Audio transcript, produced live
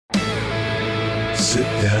Sit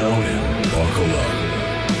down and buckle up.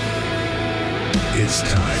 It's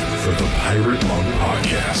time for the Pirate Monk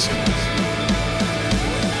Podcast.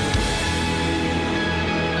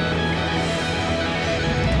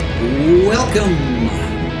 Welcome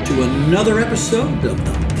to another episode of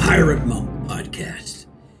the Pirate Monk Podcast.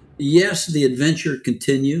 Yes, the adventure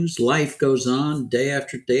continues. Life goes on day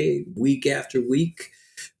after day, week after week.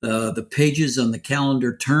 The pages on the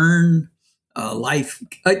calendar turn.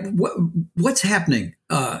 What's happening,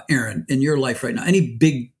 Aaron, in your life right now? Any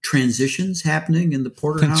big transitions happening in the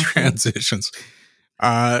porterhouse? Transitions.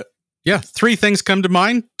 Three things come to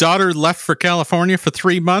mind. Daughter left for California for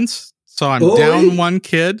 3 months, so I'm down one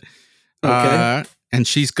kid. Okay. And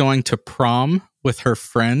she's going to prom with her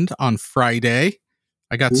friend on Friday.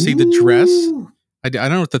 I got to see the dress. I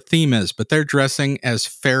don't know what the theme is, but they're dressing as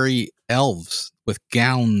fairy elves with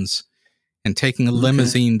gowns and taking a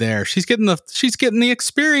limousine there. She's getting the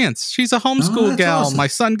experience. She's a homeschool gal. Awesome. My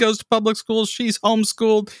son goes to public school. She's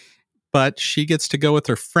homeschooled, but she gets to go with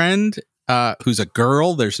her friend, who's a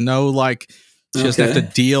girl. There's no she doesn't have to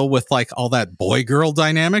deal with all that boy girl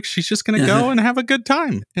dynamic. She's just going to go and have a good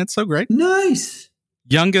time. It's so great. Nice.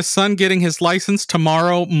 Youngest son getting his license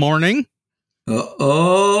tomorrow morning.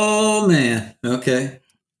 Oh man. Okay.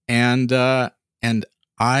 And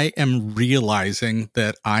I am realizing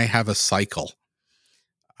that I have a cycle.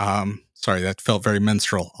 Sorry, that felt very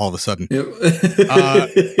menstrual all of a sudden.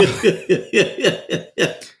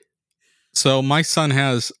 So my son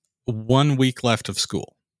has 1 week left of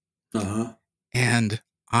school. And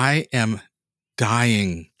I am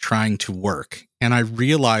dying trying to work. And I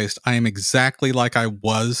realized I am exactly like I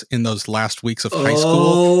was in those last weeks of high school.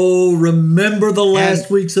 Oh, remember the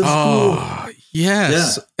last weeks of school.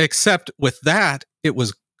 Yes. Yeah. Except with that, it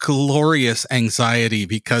was glorious anxiety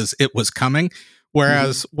because it was coming.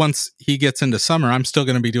 Whereas once he gets into summer, I'm still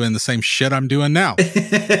going to be doing the same shit I'm doing now.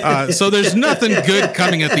 So there's nothing good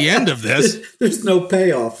coming at the end of this. There's no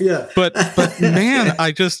payoff. Yeah. But man,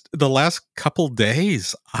 the last couple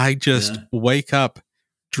days, I just wake up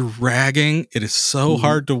dragging. It is so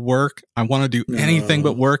hard to work. I want to do anything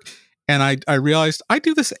but work. And I realized I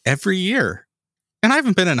do this every year. And I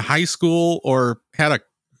haven't been in high school or had a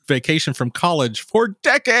vacation from college for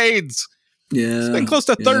decades. Yeah. It's been close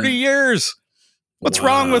to 30 years. What's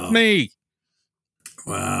wrong with me?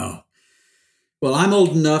 Wow. Well, I'm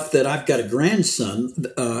old enough that I've got a grandson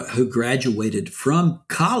who graduated from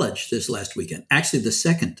college this last weekend. Actually, the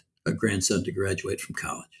second grandson to graduate from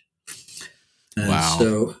college. And wow.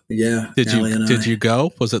 So, yeah. Did you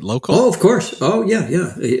go? Was it local? Oh, of course. Oh, yeah.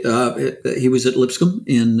 He was at Lipscomb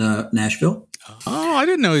in Nashville. Oh, I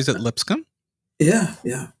didn't know he was at Lipscomb. Yeah.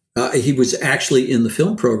 He was actually in the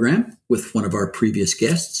film program with one of our previous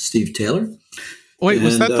guests, Steve Taylor. Wait,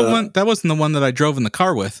 was that the one? That wasn't the one that I drove in the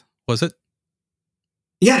car with, was it?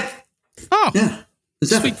 Yeah. Oh, yeah.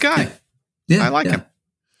 Sweet guy. Yeah, I like him.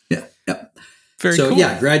 Yeah. Very cool. So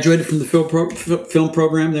yeah, graduated from the film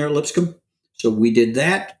program there at Lipscomb. So we did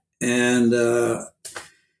that, and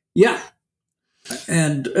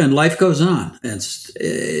and life goes on. And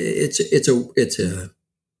it's a.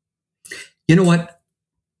 You know what?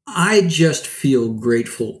 I just feel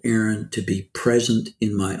grateful, Aaron, to be present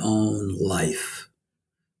in my own life.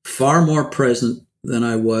 Far more present than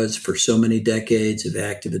I was for so many decades of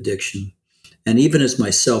active addiction. And even as my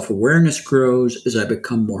self-awareness grows, as I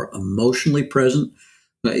become more emotionally present,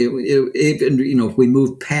 if we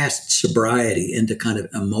move past sobriety into kind of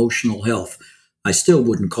emotional health, I still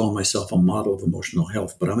wouldn't call myself a model of emotional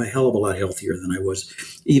health, but I'm a hell of a lot healthier than I was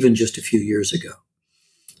even just a few years ago.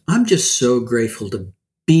 I'm just so grateful to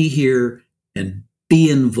be here and be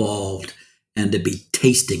involved and to be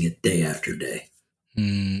tasting it day after day.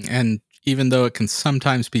 And even though it can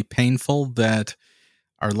sometimes be painful that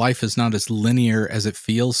our life is not as linear as it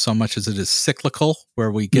feels, so much as it is cyclical, where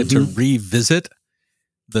we get to revisit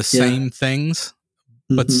the same things.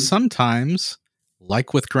 But sometimes,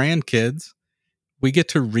 like with grandkids, we get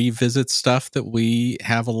to revisit stuff that we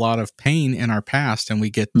have a lot of pain in our past, and we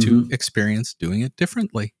get to experience doing it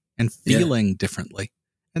differently and feeling differently.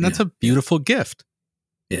 And that's a beautiful gift.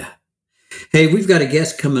 Yeah. Hey, we've got a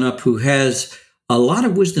guest coming up who has a lot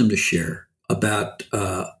of wisdom to share about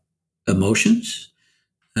emotions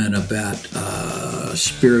and about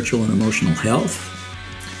spiritual and emotional health.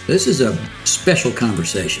 This is a special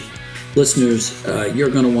conversation. Listeners, you're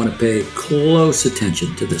going to want to pay close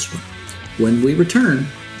attention to this one when we return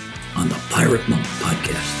on the Pirate Monk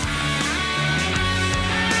Podcast.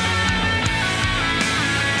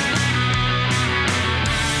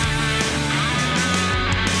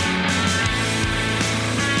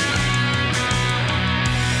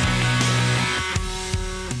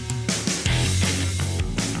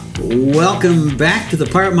 Welcome back to the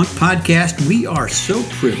Pirate Monk Podcast. We are so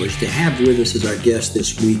privileged to have with us as our guest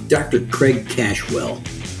this week, Dr. Craig Cashwell.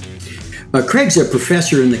 Craig's a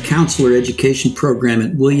professor in the counselor education program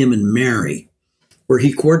at William and Mary, where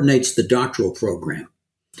he coordinates the doctoral program.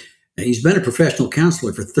 He's been a professional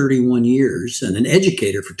counselor for 31 years and an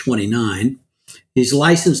educator for 29. He's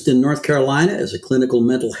licensed in North Carolina as a clinical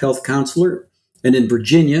mental health counselor and in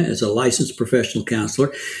Virginia as a licensed professional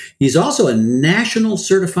counselor. He's also a national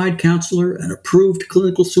certified counselor, an approved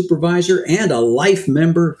clinical supervisor, and a life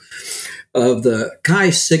member of the Chi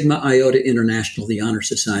Sigma Iota International, the Honor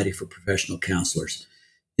Society for Professional Counselors.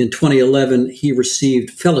 In 2011, he received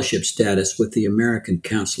fellowship status with the American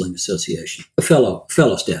Counseling Association, a fellow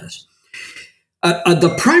status.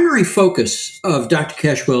 The primary focus of Dr.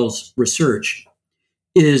 Cashwell's research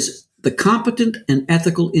is the competent and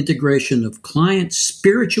ethical integration of client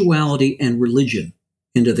spirituality and religion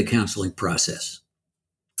into the counseling process.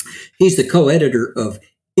 He's the co-editor of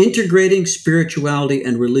Integrating Spirituality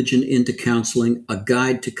and Religion into Counseling, A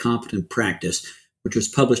Guide to Competent Practice, which was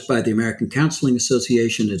published by the American Counseling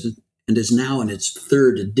Association and is now in its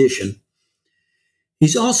third edition.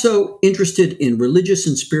 He's also interested in religious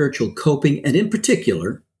and spiritual coping, and in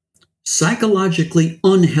particular, psychologically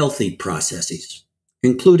unhealthy processes,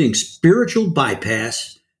 including spiritual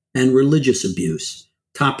bypass and religious abuse,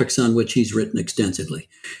 topics on which he's written extensively.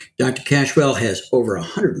 Dr. Cashwell has over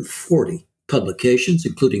 140 publications,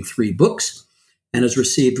 including 3 books, and has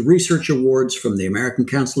received research awards from the American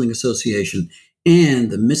Counseling Association and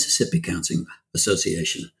the Mississippi Counseling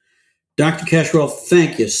Association. Dr. Cashwell,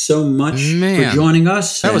 thank you so much for joining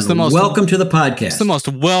us. That was welcome to the podcast. It's the most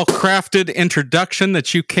well-crafted introduction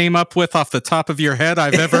that you came up with off the top of your head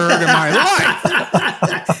I've ever heard in my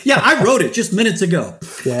life. Yeah, I wrote it just minutes ago.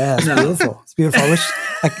 Yeah, it's beautiful. It's beautiful.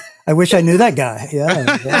 I wish I knew that guy.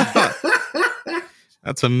 Yeah.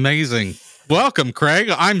 That's amazing. Welcome, Craig.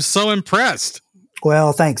 I'm so impressed.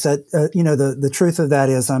 Well, thanks. The truth of that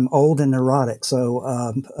is I'm old and neurotic. So,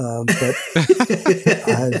 but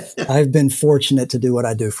I've been fortunate to do what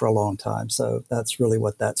I do for a long time. So that's really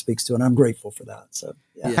what that speaks to. And I'm grateful for that. So,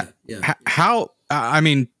 yeah.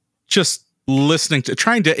 Just listening to,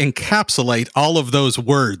 trying to encapsulate all of those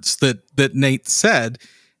words that Nate said,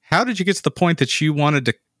 how did you get to the point that you wanted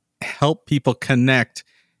to help people connect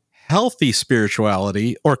healthy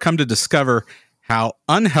spirituality or come to discover how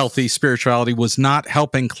unhealthy spirituality was not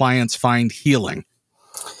helping clients find healing?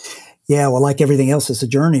 Yeah, well, like everything else, it's a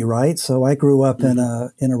journey, right? So I grew up in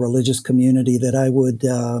a religious community that I would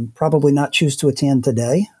probably not choose to attend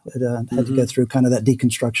today. I had to go through kind of that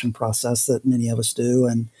deconstruction process that many of us do.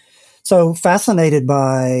 And so fascinated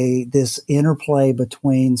by this interplay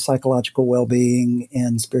between psychological well-being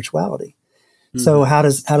and spirituality. So how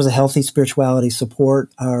does a healthy spirituality support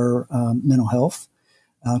our mental health?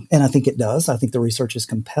 And I think it does. I think the research is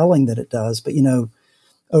compelling that it does. But,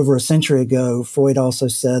 over a century ago, Freud also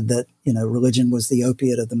said that, religion was the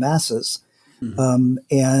opiate of the masses.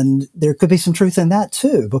 And there could be some truth in that,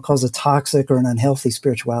 too, because a toxic or an unhealthy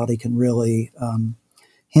spirituality can really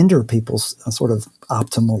hinder people's sort of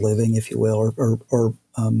optimal living, if you will, or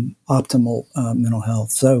optimal mental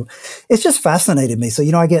health. So it's just fascinated me. So,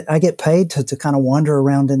 I get paid to kind of wander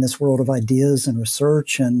around in this world of ideas and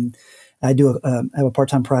research, and I do have a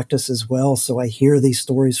part-time practice as well. So I hear these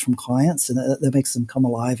stories from clients, and that makes them come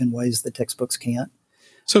alive in ways that textbooks can't.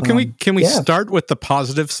 So can we start with the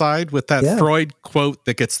positive side with that Freud quote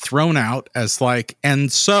that gets thrown out as like,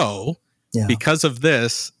 and so because of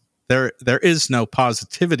this, there is no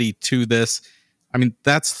positivity to this. I mean,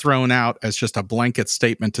 that's thrown out as just a blanket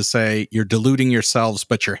statement to say you're deluding yourselves,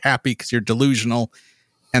 but you're happy because you're delusional.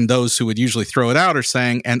 And those who would usually throw it out are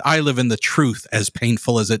saying, and I live in the truth, as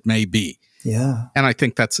painful as it may be. Yeah. And I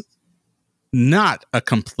think that's not a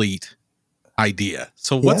complete idea.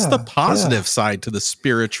 So what's the positive side to the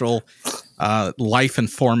spiritual life and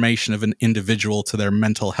formation of an individual to their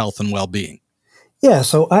mental health and well-being? Yeah.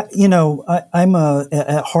 So I'm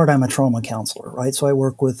at heart, I'm a trauma counselor, right? So I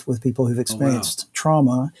work with people who've experienced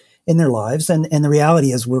trauma in their lives. And the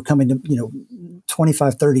reality is we're coming to,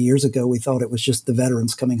 25, 30 years ago, we thought it was just the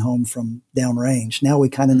veterans coming home from downrange. Now we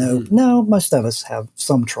kind of know, no, most of us have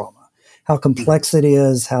some trauma, how complex it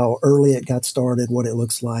is, how early it got started, what it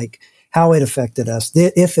looks like, how it affected us,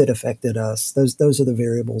 if it affected us. Those are the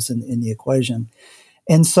variables in the equation.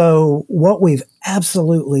 And so what we've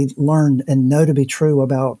absolutely learned and know to be true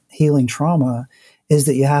about healing trauma is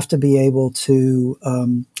that you have to be able to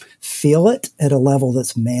feel it at a level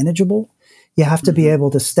that's manageable. You have to be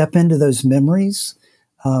able to step into those memories.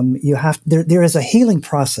 There is a healing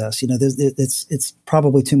process. It's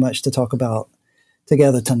probably too much to talk about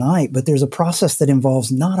together tonight, but there's a process that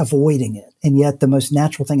involves not avoiding it. And yet the most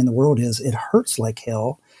natural thing in the world is it hurts like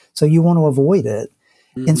hell. So you want to avoid it.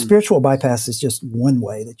 And spiritual bypass is just one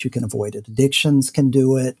way that you can avoid it. Addictions can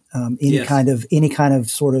do it. Any kind of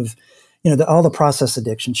sort of, all the process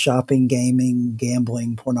addictions, shopping, gaming,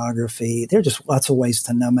 gambling, pornography. There are just lots of ways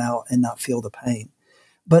to numb out and not feel the pain.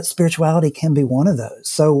 But spirituality can be one of those.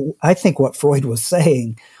 So I think what Freud was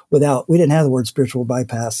saying, we didn't have the word spiritual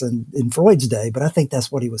bypass in Freud's day, but I think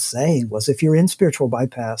that's what he was saying was if you're in spiritual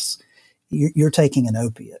bypass, you're taking an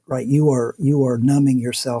opiate, right? You are numbing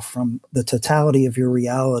yourself from the totality of your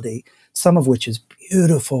reality, some of which is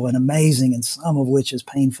beautiful and amazing, and some of which is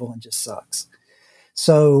painful and just sucks.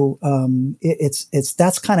 So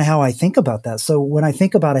that's kind of how I think about that. So when I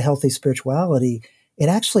think about a healthy spirituality, it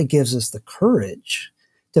actually gives us the courage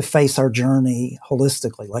to face our journey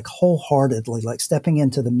holistically, like wholeheartedly, like stepping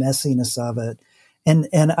into the messiness of it. And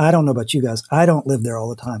I don't know about you guys, I don't live there all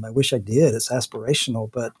the time. I wish I did. It's aspirational,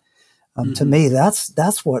 but to me,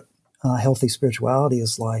 that's what healthy spirituality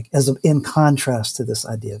is like, in contrast to this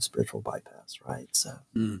idea of spiritual bypass, right?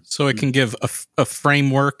 So it can give a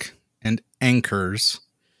framework and anchors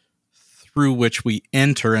through which we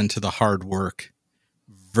enter into the hard work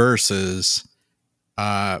versus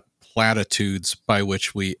platitudes by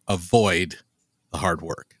which we avoid the hard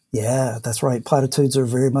work. Yeah, that's right. Platitudes are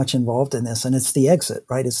very much involved in this, and it's the exit,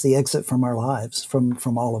 right? It's the exit from our lives,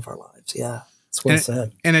 from all of our lives. Yeah, it's well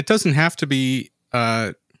said. And it doesn't have to be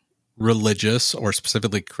religious or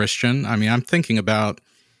specifically Christian. I mean, I'm thinking about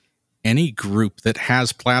any group that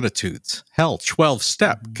has platitudes. Hell,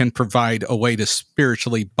 12-step can provide a way to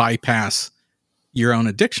spiritually bypass your own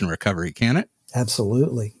addiction recovery, can it?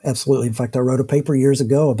 Absolutely. Absolutely. In fact, I wrote a paper years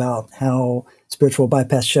ago about how spiritual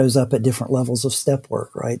bypass shows up at different levels of step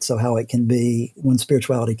work, right? So how it can be when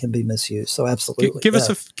spirituality can be misused. So absolutely. Give us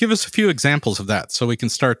a few examples of that so we can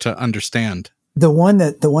start to understand. The one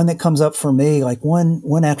that comes up for me, like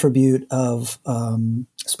one attribute of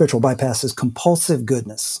spiritual bypass is compulsive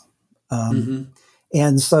goodness.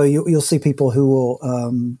 And so you'll see people who will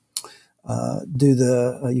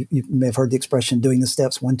do you may have heard the expression doing the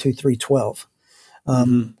steps 1, 2, 3, 12.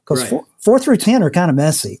 Because 4 through 10 are kind of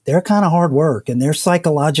messy. They're kind of hard work, and they're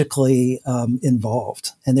psychologically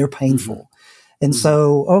involved, and they're painful. And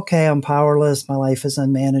so, okay, I'm powerless. My life is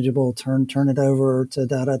unmanageable. Turn it over to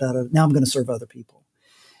da-da-da-da. Now I'm going to serve other people.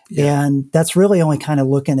 Yeah. And that's really only kind of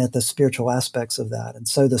looking at the spiritual aspects of that. And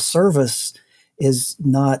so the service is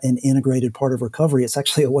not an integrated part of recovery. It's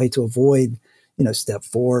actually a way to avoid, step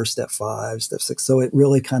 4, step 5, step 6. So it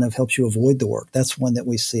really kind of helps you avoid the work. That's one that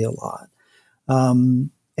we see a lot.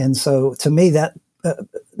 And so to me, that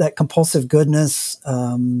compulsive goodness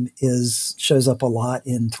shows up a lot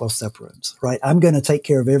in 12-step rooms, right? I'm going to take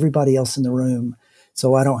care of everybody else in the room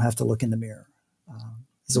so I don't have to look in the mirror.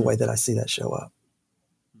 Is a way that I see that show up.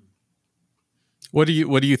 What are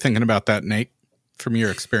you thinking about that, Nate, from your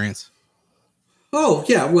experience? Oh,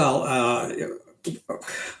 yeah. Well,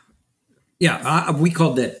 we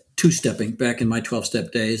called that two-stepping back in my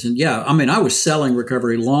 12-step days. And I was selling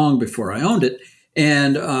recovery long before I owned it.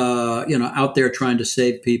 And, out there trying to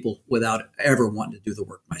save people without ever wanting to do the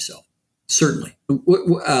work myself. Certainly.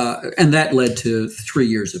 And that led to 3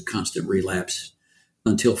 years of constant relapse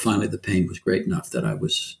until finally the pain was great enough that I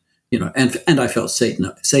was, and I felt safe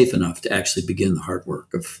enough to actually begin the hard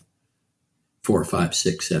work of 4, 5,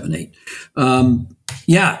 6, 7, 8.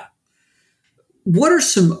 What are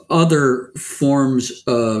some other forms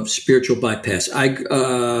of spiritual bypass? I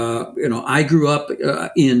grew up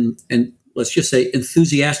in, and let's just say,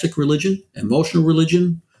 enthusiastic religion, emotional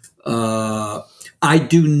religion. I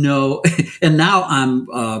do know, and now I'm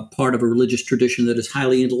part of a religious tradition that is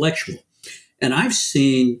highly intellectual. And I've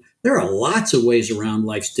seen there are lots of ways around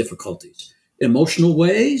life's difficulties, emotional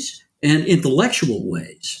ways and intellectual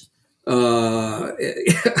ways.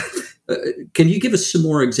 Can you give us some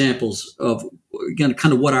more examples of, again,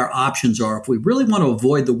 kind of what our options are if we really want to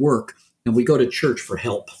avoid the work and we go to church for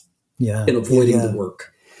help in avoiding the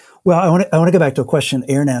work? Well, I want to go back to a question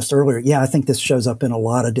Aaron asked earlier. Yeah, I think this shows up in a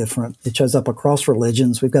lot of it shows up across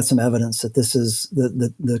religions. We've got some evidence that this is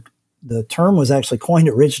the term was actually coined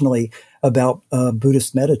originally about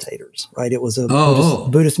Buddhist meditators, right? It was a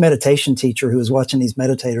Buddhist meditation teacher who was watching these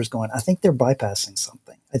meditators going, I think they're bypassing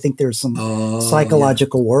something. I think there's some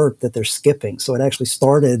psychological work that they're skipping. So it actually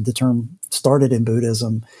the term started in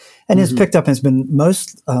Buddhism and has picked up and has been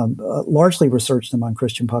largely researched among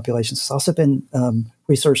Christian populations. It's also been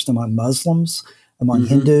researched among Muslims, among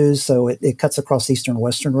Hindus. So it cuts across Eastern and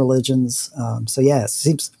Western religions.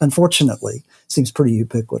 It unfortunately seems pretty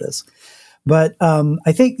ubiquitous. But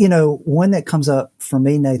I think, one that comes up for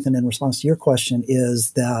me, Nathan, in response to your question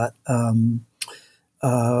is that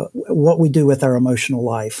what we do with our emotional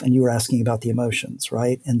life. And you were asking about the emotions,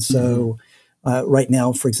 right? And so right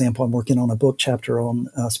now, for example, I'm working on a book chapter on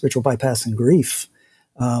spiritual bypass and grief.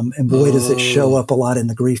 And boy, does it show up a lot in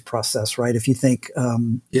the grief process, right? If you think,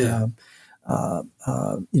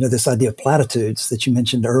 this idea of platitudes that you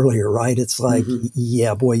mentioned earlier, right? It's like,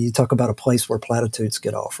 yeah, boy, you talk about a place where platitudes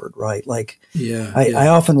get offered, right? Like, I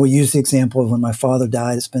often will use the example of when my father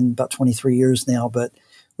died. It's been about 23 years now, but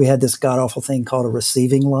we had this god-awful thing called a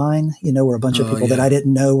receiving line, where a bunch of people that I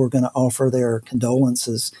didn't know were going to offer their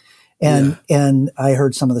condolences. And I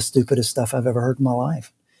heard some of the stupidest stuff I've ever heard in my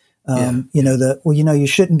life. You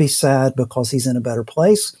shouldn't be sad because he's in a better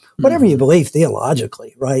place. Whatever you believe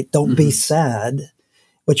theologically, right? Don't be sad.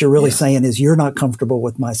 What you're really saying is you're not comfortable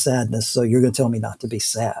with my sadness, so you're going to tell me not to be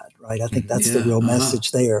sad, right? I think that's the real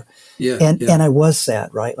message there. And I was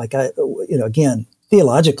sad, right? Like again,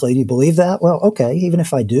 theologically, do you believe that? Well, okay, even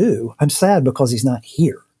if I do, I'm sad because he's not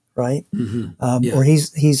here, right? Or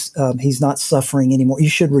he's not suffering anymore. You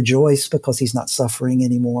should rejoice because he's not suffering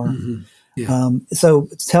anymore. So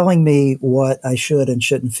it's telling me what I should and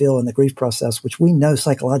shouldn't feel in the grief process, which we know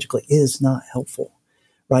psychologically is not helpful,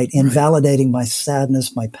 right? Invalidating my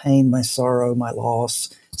sadness, my pain, my sorrow, my loss,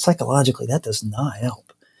 psychologically, that does not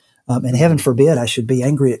help. And heaven forbid I should be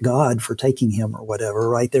angry at God for taking him or whatever,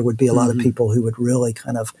 right? There would be a lot of people who would really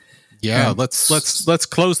kind of... let's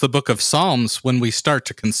close the book of Psalms when we start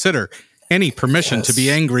to consider any permission to be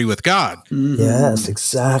angry with God. Yes,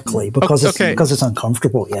 exactly. Because it's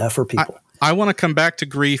uncomfortable, for people. I want to come back to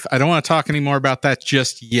grief. I don't want to talk any more about that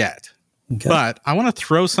just yet. Okay. But I want to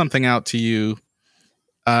throw something out to you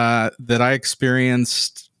that I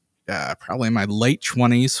experienced probably in my late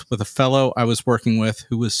 20s with a fellow I was working with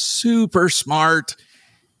who was super smart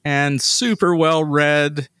and super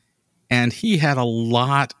well-read. And he had a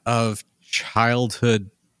lot of childhood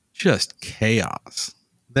just chaos.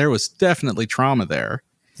 There was definitely trauma there.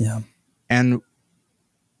 Yeah. And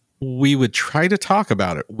we would try to talk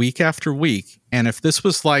about it week after week. And if this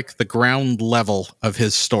was like the ground level of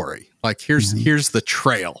his story, like here's the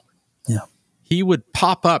trail. Yeah. He would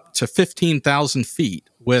pop up to 15,000 feet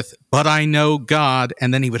with, but I know God.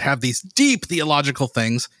 And then he would have these deep theological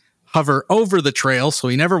things hover over the trail. So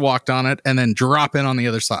he never walked on it and then drop in on the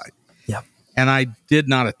other side. Yeah. And I did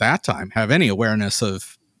not at that time have any awareness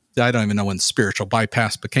of, I don't even know when spiritual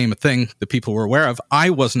bypass became a thing that people were aware of. I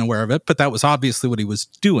wasn't aware of it, but that was obviously what he was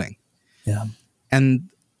doing. Yeah. And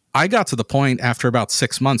I got to the point after about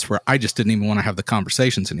 6 months where I just didn't even want to have the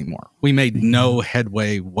conversations anymore. We made no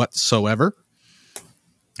headway whatsoever.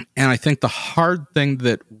 And I think the hard thing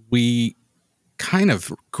that we kind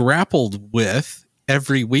of grappled with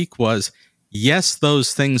every week was, yes,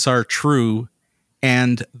 those things are true.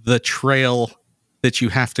 And the trail that you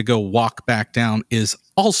have to go walk back down is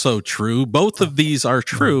also true. Both of these are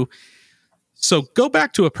true. So go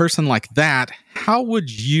back to a person like that. How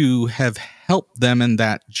would you have helped them in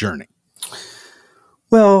that journey?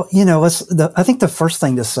 Well, I think the first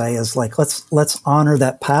thing to say is like, let's honor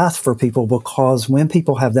that path for people, because when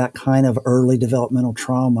people have that kind of early developmental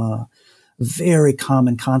trauma, very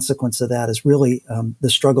common consequence of that is really the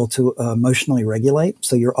struggle to emotionally regulate.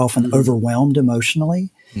 So you're often overwhelmed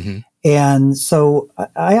emotionally. And so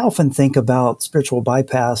I often think about spiritual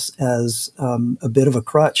bypass as a bit of a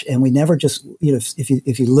crutch. And we never just,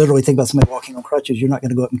 if you literally think about somebody walking on crutches, you're not going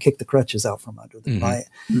to go up and kick the crutches out from under them, right?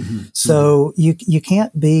 So you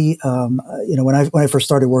can't be, when I first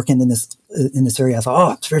started working in this area, I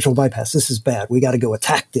thought, oh, spiritual bypass, this is bad. We got to go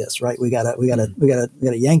attack this, right? We got to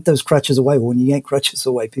yank those crutches away. Well, when you yank crutches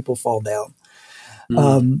away, people fall down.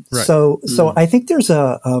 So I think there's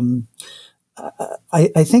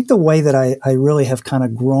I think the way that I really have kind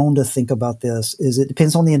of grown to think about this is it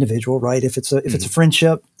depends on the individual, right? If it's a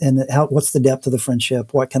friendship, and what's the depth of the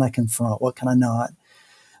friendship? What can I confront? What can I not?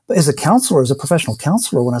 But as a counselor, as a professional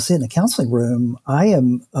counselor, when I sit in a counseling room, I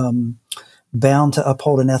am bound to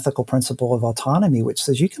uphold an ethical principle of autonomy, which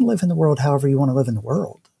says you can live in the world however you want to live in the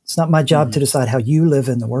world. It's not my job to decide how you live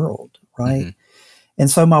in the world, right? And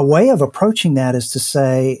so my way of approaching that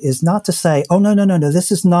is not to say, oh, no,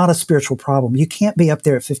 this is not a spiritual problem. You can't be up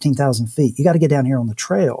there at 15,000 feet. You got to get down here on the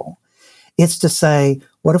trail. It's to say,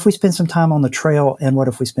 what if we spend some time on the trail, and what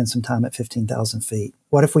if we spend some time at 15,000 feet?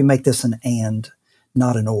 What if we make this an and,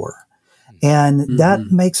 not an or? And that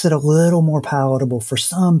makes it a little more palatable for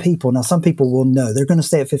some people. Now, some people will know they're going to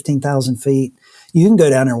stay at 15,000 feet. You can go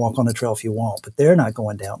down there and walk on the trail if you want, but they're not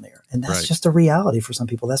going down there. And that's just a reality for some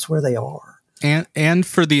people. That's where they are. And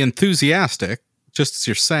for the enthusiastic, just as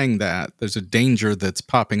you're saying that, there's a danger that's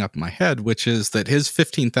popping up in my head, which is that his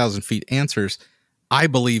 15,000 feet answers, I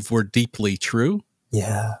believe, were deeply true.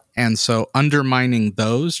 Yeah. And so undermining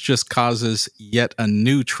those just causes yet a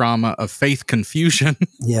new trauma of faith confusion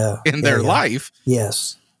in their life.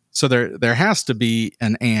 Yes. So there has to be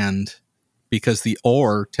an and, because the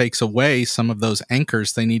or takes away some of those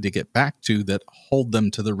anchors they need to get back to that hold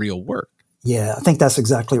them to the real work. Yeah, I think that's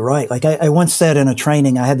exactly right. Like I once said in a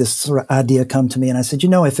training, I had this sort of idea come to me, and I said,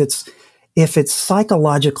 if it's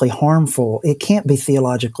psychologically harmful, it can't be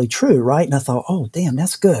theologically true, right? And I thought, oh, damn,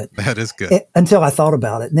 that's good. That is good. Until I thought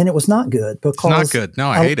about it, and then it was not good because it's not good. No,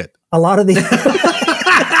 I hate it. A lot of the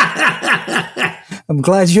I'm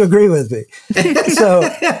glad you agree with me. So,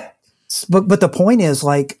 but the point is,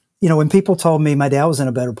 like, when people told me my dad was in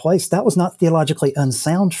a better place, that was not theologically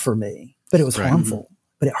unsound for me, but it was harmful.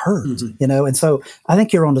 But it hurt, and so I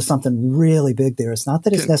think you're onto something really big there. It's not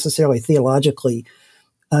that it's necessarily theologically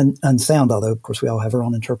unsound, although of course we all have our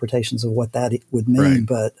own interpretations of what that would mean. Right.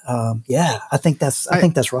 But I think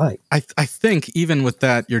that's right. I think even with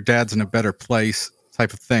that, your dad's in a better place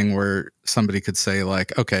type of thing, where somebody could say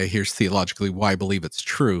like, okay, here's theologically why I believe it's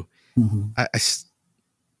true. Mm-hmm.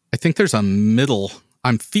 I think there's a middle.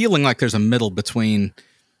 I'm feeling like there's a middle between,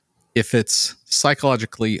 if it's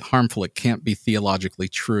psychologically harmful, it can't be theologically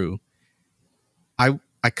true.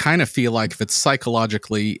 I kind of feel like if it's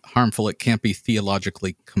psychologically harmful, it can't be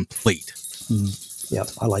theologically complete. Yeah,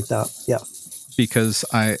 I like that. Yeah. Because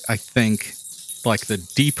I think like the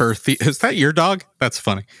deeper... is that your dog? That's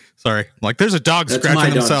funny. Sorry. Like there's a dog That's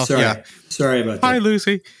scratching himself. Sorry. Yeah. Sorry about that. Hi,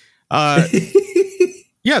 Lucy.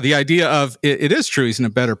 Yeah, the idea of it is true. He's in a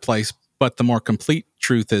better place. But the more complete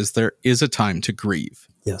truth is there is a time to grieve.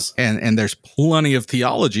 Yes. And there's plenty of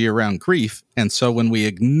theology around grief. And so when we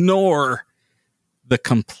ignore the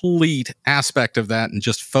complete aspect of that and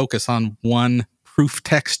just focus on one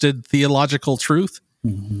proof-texted theological truth,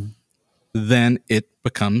 then it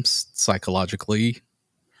becomes psychologically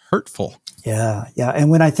hurtful. Yeah.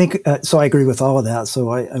 And when I think, so I agree with all of that.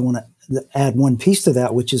 So I want to add one piece to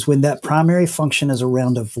that, which is when that primary function is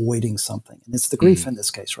around avoiding something. And it's the grief in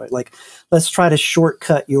this case, right? Like, let's try to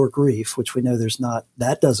shortcut your grief, which we know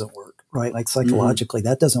that doesn't work, right? Like psychologically,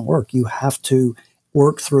 that doesn't work. You have to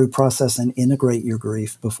work through, process, and integrate your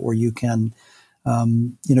grief before you can,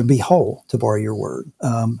 be whole, to borrow your word.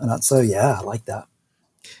 So, I like that.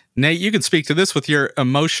 Nate, you can speak to this with your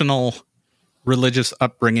emotional religious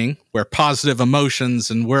upbringing, where positive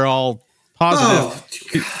emotions and we're all positive.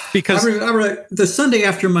 Because the Sunday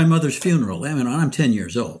after my mother's funeral, I'm 10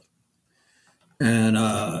 years old, and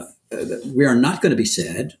we are not going to be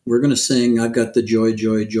sad. We're going to sing, I've got the joy,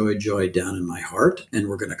 joy, joy, joy down in my heart. And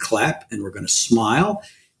we're going to clap and we're going to smile.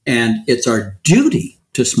 And it's our duty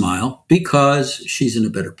to smile because she's in a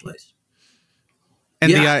better place.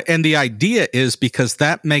 And the idea is because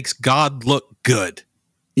that makes God look good.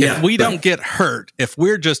 Yeah, if we don't get hurt, if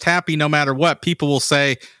we're just happy no matter what, people will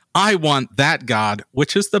say, I want that God,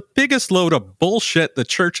 which is the biggest load of bullshit the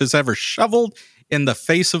church has ever shoveled in the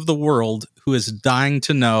face of the world, who is dying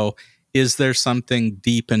to know, is there something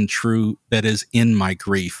deep and true that is in my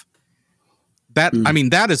grief? That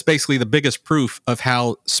is basically the biggest proof of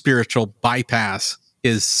how spiritual bypass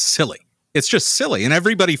is silly. It's just silly, and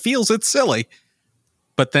everybody feels it's silly.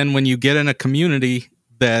 But then when you get in a community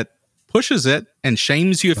that pushes it and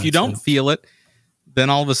shames you if you don't feel it, then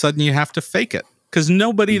all of a sudden you have to fake it. Because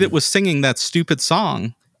nobody that was singing that stupid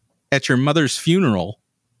song at your mother's funeral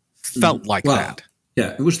felt like that.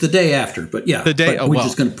 Yeah, it was the day after, but we're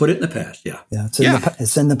just going to put it in the past. Yeah, it's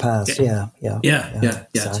in the past. Yeah,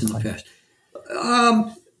 it's in the past.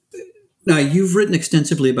 Now, you've written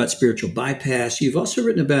extensively about spiritual bypass. You've also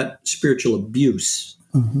written about spiritual abuse.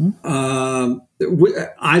 I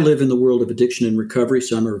live in the world of addiction and recovery,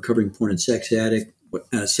 so I'm a recovering porn and sex addict.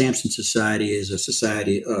 Samson Society is a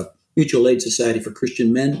society, mutual aid society for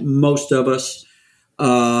Christian men. Most of us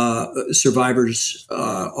survivors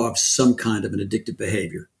of some kind of an addictive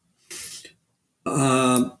behavior.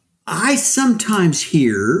 I sometimes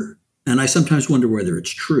hear, and I sometimes wonder whether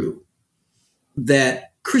it's true,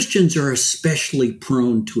 that Christians are especially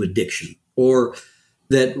prone to addiction, or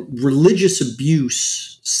that religious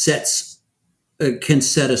abuse can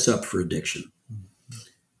set us up for addiction.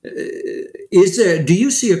 Do you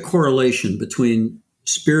see a correlation between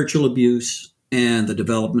spiritual abuse and the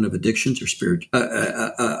development of addictions, or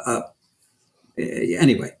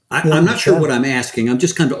anyway, I'm not sure what I'm asking. I'm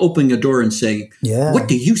just kind of opening a door and saying, what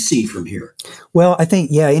do you see from here? Well, I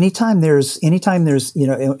think, anytime there's,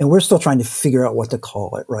 and we're still trying to figure out what to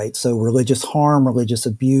call it, right? So religious harm, religious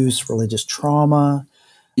abuse, religious trauma,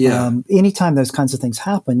 Anytime those kinds of things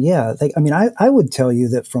happen, I would tell you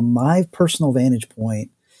that from my personal vantage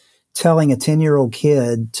point, telling a 10-year-old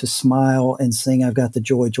kid to smile and sing, "I've got the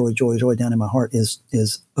joy, joy, joy, joy down in my heart"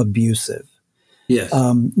 is abusive. Yes.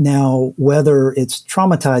 Now, whether it's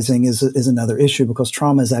traumatizing is another issue, because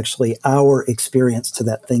trauma is actually our experience to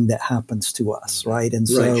that thing that happens to us, right? And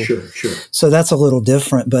so, sure. So that's a little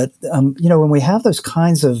different. But when we have those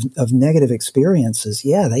kinds of negative experiences,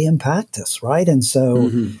 they impact us, right? And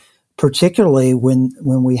so, particularly when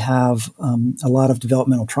we have a lot of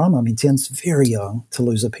developmental trauma. I mean, Tim's very young to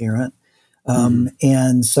lose a parent.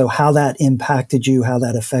 And so how that impacted you, how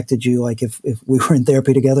that affected you, like if we were in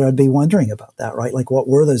therapy together, I'd be wondering about that, right? Like, what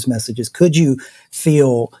were those messages? Could you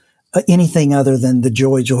feel anything other than the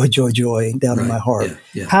joy, joy, joy, joy down in my heart?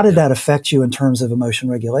 How did that affect you in terms of emotion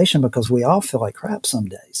regulation? Because we all feel like crap some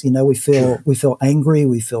days. We feel angry,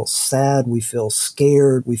 we feel sad, we feel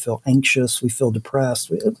scared, we feel anxious, we feel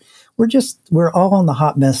depressed. We're all on the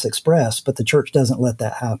hot mess express, but the church doesn't let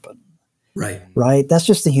that happen. Right. That's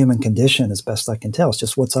just the human condition, as best I can tell. It's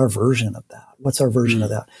just, what's our version of that? Of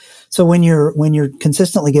that? So when you're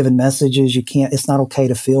consistently given messages, it's not okay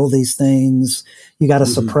to feel these things. You got to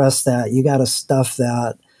suppress that. You got to stuff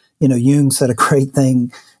that. Jung said a great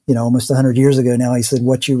thing, almost 100 years ago now. He said,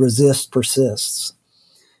 "What you resist persists."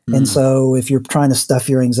 And so if you're trying to stuff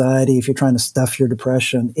your anxiety, if you're trying to stuff your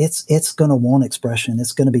depression, it's going to want expression.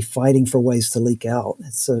 It's going to be fighting for ways to leak out.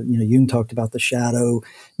 It's Jung talked about the shadow.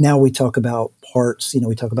 Now we talk about parts.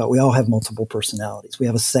 We all have multiple personalities. We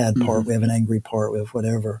have a sad part. We have an angry part. We have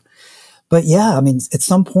whatever. But at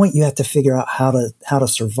some point you have to figure out how to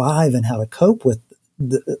survive and how to cope with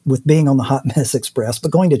being on the hot mess express,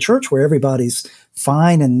 but going to church where everybody's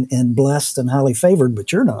fine and blessed and highly favored,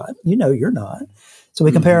 but you're not. You're not. So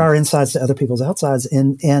we compare our insides to other people's outsides,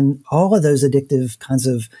 and all of those addictive kinds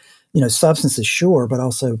of, substances, sure, but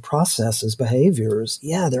also processes, behaviors.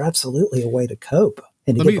 Yeah, they're absolutely a way to cope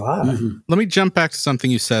and to get by. Let me jump back to something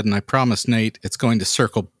you said, and I promise, Nate, it's going to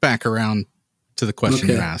circle back around to the question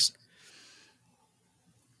you asked.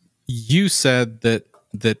 You said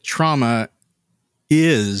that trauma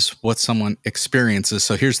is what someone experiences.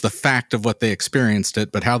 So here's the fact of what they experienced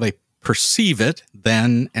it, but how they perceive it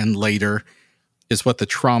then and later is what the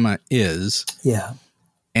trauma is. Yeah.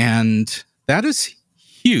 And that is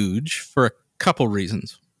huge for a couple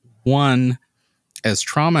reasons. One, as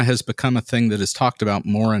trauma has become a thing that is talked about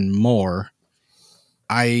more and more,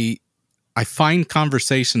 I find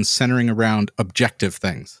conversations centering around objective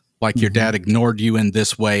things, like your dad ignored you in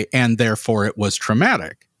this way, and therefore it was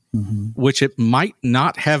traumatic, which it might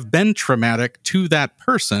not have been traumatic to that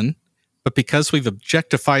person, but because we've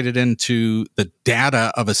objectified it into the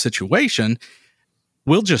data of a situation,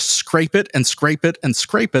 we'll just scrape it and scrape it and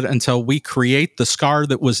scrape it until we create the scar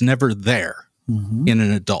that was never there in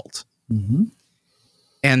an adult.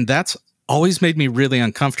 And that's always made me really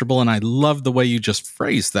uncomfortable, and I love the way you just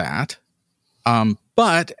phrased that.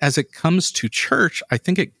 But as it comes to church, I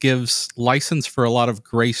think it gives license for a lot of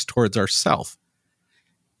grace towards ourselves.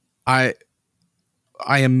 I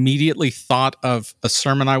immediately thought of a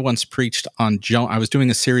sermon I once preached on Jonah. I was doing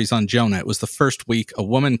a series on Jonah. It was the first week. A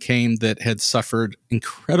woman came that had suffered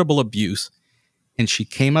incredible abuse, and she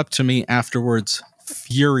came up to me afterwards,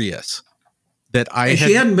 furious that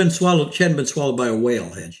she hadn't been swallowed. She hadn't been swallowed by a whale,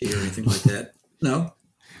 had she, or anything like that? No.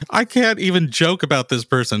 I can't even joke about this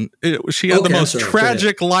person. She had the most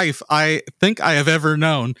tragic life I think I have ever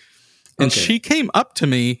known, and she came up to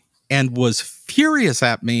me and was furious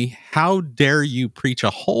at me. How dare you preach a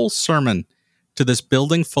whole sermon to this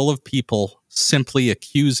building full of people simply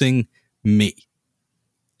accusing me?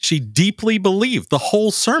 She deeply believed the whole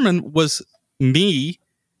sermon was me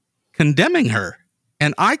condemning her.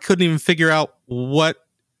 And I couldn't even figure out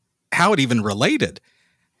how it even related.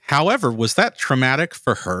 However, was that traumatic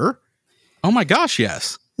for her? Oh my gosh,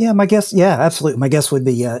 yes. Yeah, my guess, absolutely. My guess would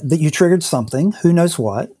be that you triggered something, who knows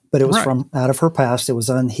what, but it was from out of her past. It was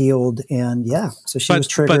unhealed. And so she was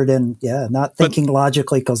triggered not thinking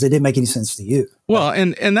logically because it didn't make any sense to you. Well,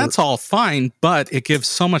 and that's all fine, but it gives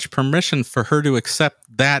so much permission for her to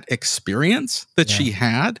accept that experience that she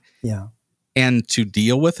had and to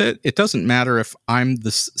deal with it. It doesn't matter if I'm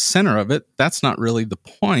the center of it. That's not really the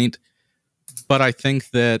point. But I think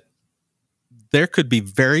that there could be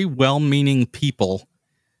very well-meaning people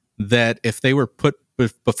that if they were put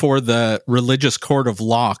before the religious court of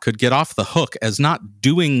law could get off the hook as not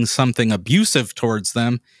doing something abusive towards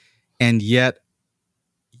them, and yet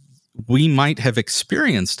we might have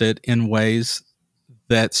experienced it in ways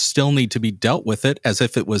that still need to be dealt with it as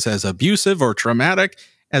if it was as abusive or traumatic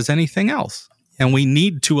as anything else. And we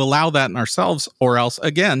need to allow that in ourselves, or else,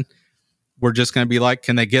 again, we're just going to be like,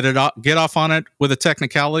 can they get off on it with a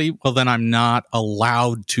technicality? Well, then I'm not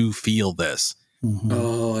allowed to feel this. Mm-hmm.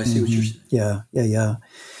 Oh, I see what you're saying. Yeah.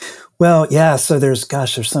 Well, yeah. So there's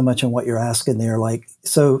so much in what you're asking there. Like,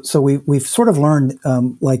 so we've sort of learned,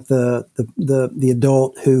 like the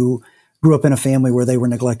adult who grew up in a family where they were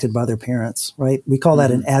neglected by their parents, right? We call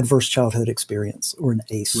that an adverse childhood experience, or an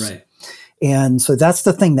ACE. Right. And so that's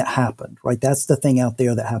the thing that happened, right? That's the thing out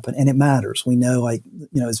there that happened. And it matters. We know, like,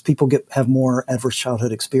 as people have more adverse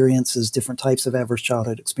childhood experiences, different types of adverse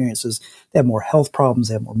childhood experiences, they have more health problems,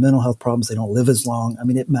 they have more mental health problems, they don't live as long. I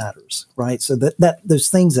mean, it matters, right? So that those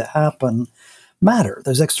things that happen matter.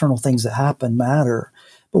 Those external things that happen matter.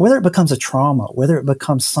 But whether it becomes a trauma, whether it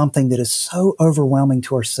becomes something that is so overwhelming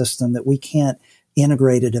to our system that we can't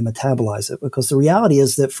integrate it and metabolize it, because the reality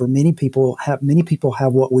is that for many people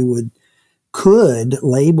have what we could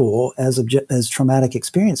label as traumatic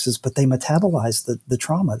experiences, but they metabolize the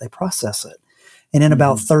trauma, they process it. And in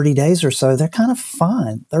about 30 days or so, they're kind of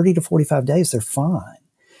fine. 30 to 45 days, they're fine.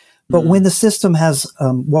 But when the system has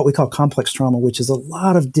what we call complex trauma, which is a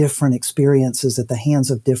lot of different experiences at the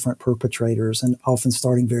hands of different perpetrators, and often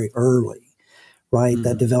starting very early, right?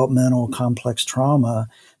 That developmental complex trauma,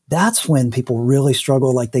 that's when people really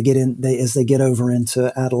struggle. Like as they get over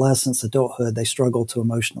into adolescence, adulthood, they struggle to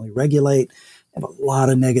emotionally regulate. They have a lot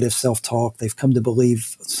of negative self-talk. They've come to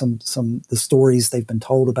believe the stories they've been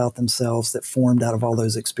told about themselves that formed out of all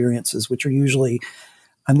those experiences, which are usually,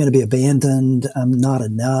 I'm going to be abandoned. I'm not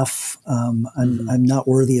enough. I'm not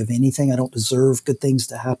worthy of anything. I don't deserve good things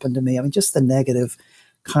to happen to me. I mean, just the negative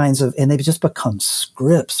kinds of, and they've just become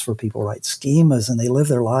scripts for people, right? Schemas, and they live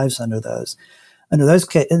their lives under those. In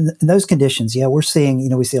those conditions, we're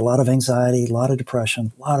seeing, we see a lot of anxiety, a lot of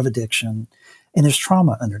depression, a lot of addiction, and there's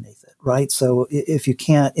trauma underneath it, right? So if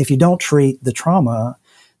you don't treat the trauma,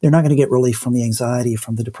 they're not going to get relief from the anxiety,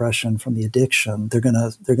 from the depression, from the addiction. They're going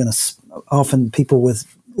to often, people with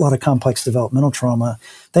a lot of complex developmental trauma,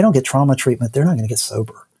 they don't get trauma treatment. They're not going to get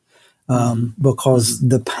sober. Because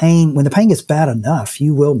when the pain gets bad enough,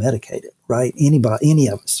 you will medicate it, right? Any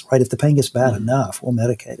of us, right? If the pain gets bad enough, we'll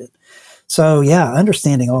medicate it. So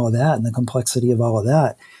understanding all of that and the complexity of all of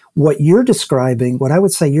that, what I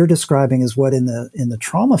would say you're describing is what in the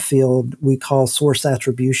trauma field we call source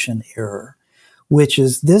attribution error, which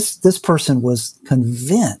is this person was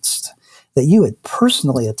convinced that you had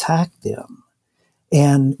personally attacked them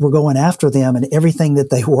and were going after them and everything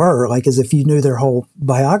that they were, like as if you knew their whole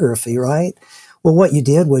biography, right? Well, what you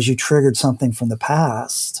did was you triggered something from the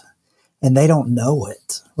past, and they don't know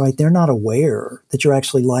it, right? They're not aware that you're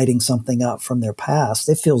actually lighting something up from their past.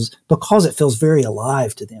 Because it feels very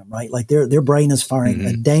alive to them, right? Like their brain is firing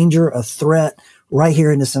a danger, a threat right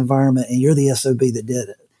here in this environment, and you're the SOB that did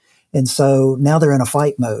it. And so now they're in a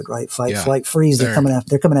fight mode, right? Fight, flight, freeze. They're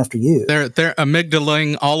coming after you. They're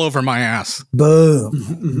amygdalaing all over my ass.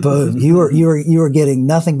 Boom, boom. You are getting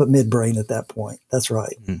nothing but midbrain at that point. That's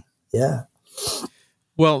right. Yeah.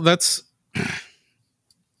 Well, that's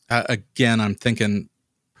again, I'm thinking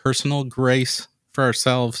personal grace for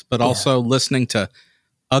ourselves, but also listening to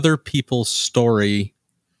other people's story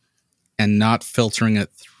and not filtering it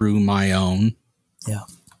through my own. Yeah.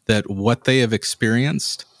 That what they have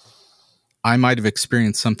experienced, I might have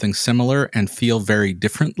experienced something similar and feel very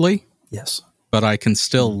differently. Yes. But I can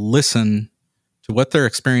still listen to what their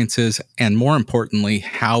experience is, and more importantly,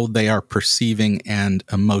 how they are perceiving and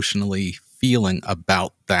emotionally feeling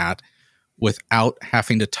about that, without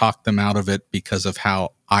having to talk them out of it because of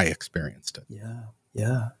how I experienced it.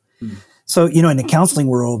 Yeah. So, in the counseling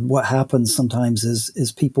world, what happens sometimes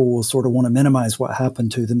is people will sort of want to minimize what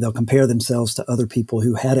happened to them. They'll compare themselves to other people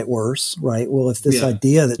who had it worse, right? Well, if this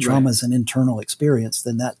idea that trauma is an internal experience,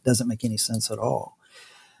 then that doesn't make any sense at all.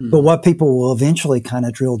 But what people will eventually kind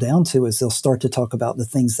of drill down to is they'll start to talk about the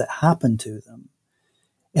things that happened to them.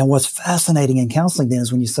 And what's fascinating in counseling then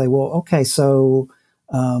is when you say, well, okay, so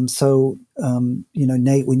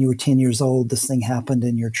Nate, when you were 10 years old, this thing happened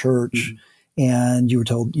in your church, and you were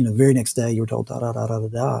told, very next day you were told, da, da, da, da, da,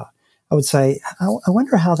 da. I would say, I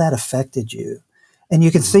wonder how that affected you. And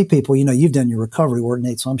you can see people, you've done your recovery work,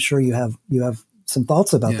 Nate, so I'm sure you have some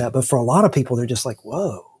thoughts about that. But for a lot of people, they're just like,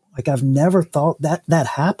 whoa, like I've never thought that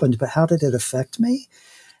happened, but how did it affect me?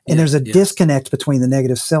 And there's a disconnect between the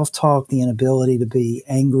negative self-talk, the inability to be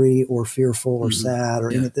angry or fearful or sad,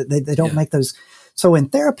 or they don't make those. So in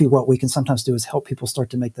therapy, what we can sometimes do is help people start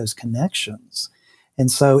to make those connections.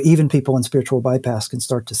 And so even people in spiritual bypass can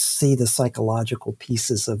start to see the psychological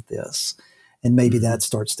pieces of this. And maybe that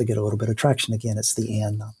starts to get a little bit of traction again. It's the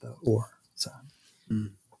and, not the or. So. All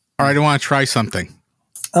right, I want to try something.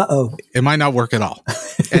 Uh-oh. It might not work at all.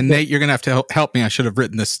 And Nate, you're going to have to help me. I should have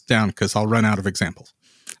written this down because I'll run out of examples.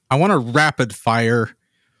 I want to rapid fire.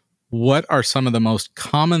 What are some of the most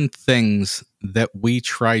common things that we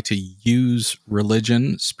try to use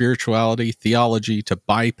religion, spirituality, theology to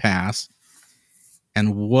bypass?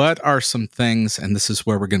 And what are some things, and this is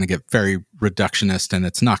where we're going to get very reductionist and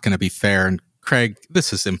it's not going to be fair. And Craig,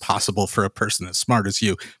 this is impossible for a person as smart as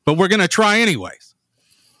you, but we're going to try anyways.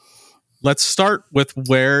 Let's start with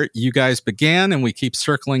where you guys began, and we keep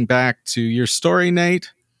circling back to your story,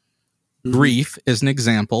 Nate. Mm-hmm. Grief is an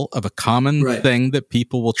example of a common thing that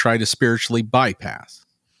people will try to spiritually bypass.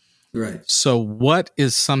 Right. So what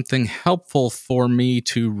is something helpful for me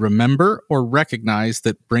to remember or recognize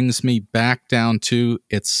that brings me back down to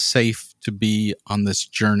it's safe to be on this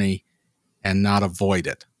journey and not avoid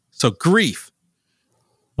it? So grief,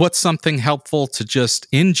 what's something helpful to just,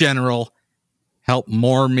 in general, help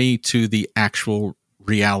moor me to the actual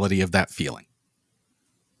reality of that feeling?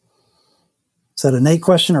 Is that a Nate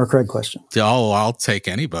question or a Craig question? Oh, I'll take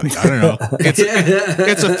anybody. I don't know.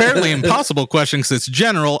 It's a fairly impossible question because it's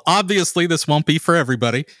general. Obviously, this won't be for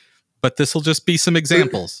everybody, but this will just be some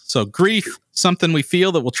examples. So grief, something we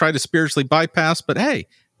feel that we'll try to spiritually bypass, but hey,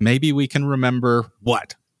 maybe we can remember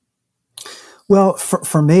what? Well,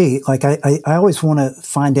 for me, like I always want to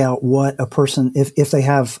find out what a person, if they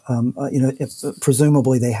have, if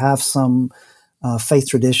presumably they have some faith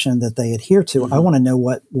tradition that they adhere to, I want to know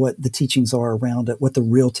what the teachings are around it, what the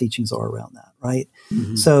real teachings are around that, right?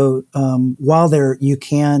 Mm-hmm. So while you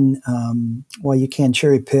can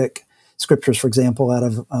cherry pick scriptures, for example, out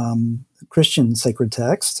of Christian sacred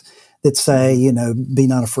texts that say, be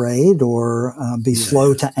not afraid or be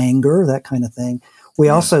slow to anger, that kind of thing. We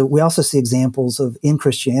also see examples of, in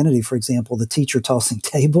Christianity, for example, the teacher tossing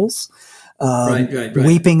tables,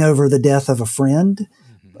 weeping over the death of a friend,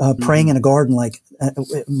 praying in a garden. Like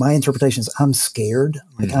my interpretation is, I'm scared,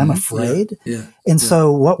 like I'm afraid.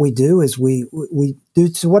 So what we do is we do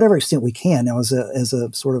to whatever extent we can. Now, as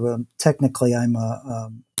a sort of a technically, I'm a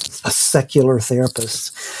secular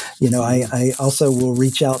therapist. I also will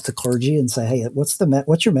reach out to clergy and say, hey, what's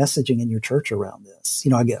your messaging in your church around this?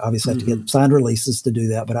 I obviously have to get signed releases to do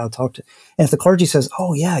that, but I'll talk to, and if the clergy says,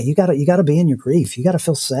 oh yeah, you gotta be in your grief. You gotta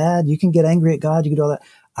feel sad. You can get angry at God. You can do all that.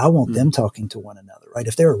 I want them talking to one another, right?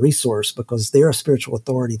 If they're a resource, because they're a spiritual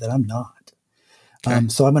authority that I'm not. Okay.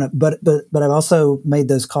 So I'm going to, but I've also made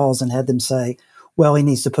those calls and had them say, well, he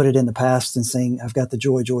needs to put it in the past and sing, I've got the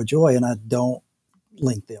joy, joy, joy. And I don't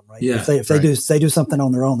link them, right? Yeah, if they do something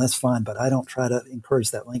on their own, that's fine. But I don't try to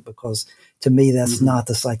encourage that link, because to me, that's not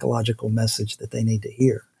the psychological message that they need to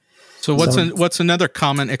hear. So what's another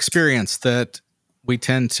common experience that we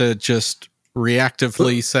tend to just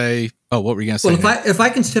reactively say, oh, what were you going to say? Well, if I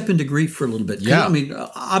can step into grief for a little bit, I mean,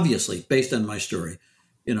 obviously, based on my story,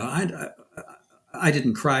 I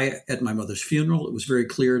didn't cry at my mother's funeral. It was very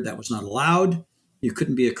clear that was not allowed. You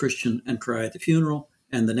couldn't be a Christian and cry at the funeral,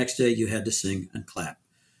 and the next day you had to sing and clap.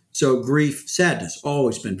 So grief, sadness,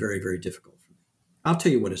 always been very, very difficult for me. I'll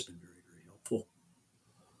tell you what has been very, very helpful.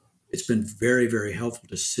 It's been very, very helpful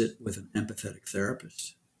to sit with an empathetic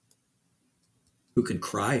therapist who can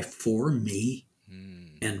cry for me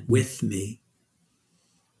and with me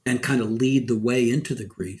and kind of lead the way into the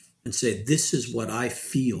grief and say, this is what I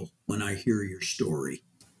feel when I hear your story.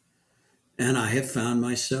 And I have found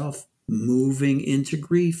myself moving into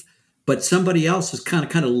grief, but somebody else is kind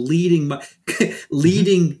of leading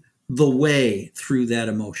the way through that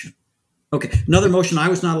emotion. Okay. Another emotion I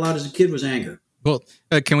was not allowed as a kid was anger. Well,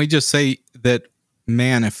 can we just say that,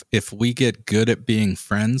 man, if we get good at being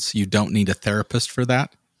friends, you don't need a therapist for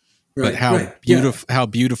that. Right, but how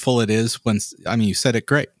beautiful it is when, you said it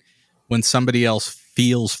great, when somebody else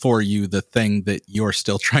feels for you the thing that you're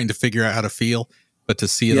still trying to figure out how to feel, but to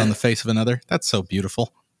see it on the face of another, that's so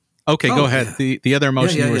beautiful. Okay, go ahead. Yeah. The other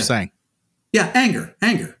emotion you were saying. Yeah, anger.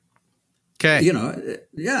 Okay.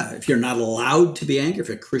 If you're not allowed to be angry, if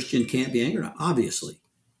a Christian can't be angry, obviously,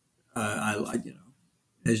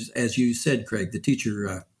 as you said, Craig, the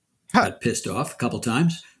teacher got pissed off a couple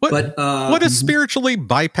times. What does spiritually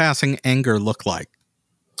bypassing anger look like?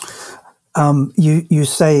 You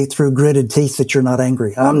say through gritted teeth that you're not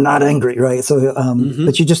angry. I'm not angry, right? So,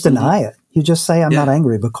 but you just deny it. You just say, I'm not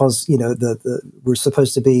angry, because, we're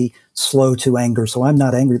supposed to be slow to anger. So I'm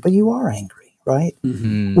not angry, but you are angry, right?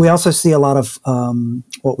 Mm-hmm. We also see a lot of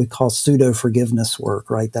what we call pseudo forgiveness work,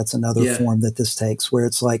 right? That's another form that this takes, where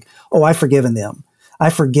it's like, oh, I've forgiven them.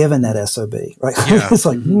 I've forgiven that SOB, right? Yeah. It's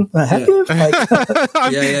like, have you?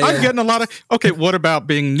 I'm getting a lot of, okay, what about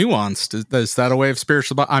being nuanced? Is that a way of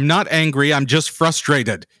spiritual? I'm not angry. I'm just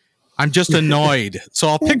frustrated. I'm just annoyed. So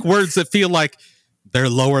I'll pick words that feel like they're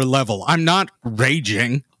lower level. I'm not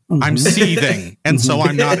raging. I'm seething. And so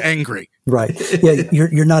I'm not angry. Right. Yeah.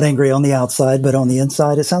 You're not angry on the outside, but on the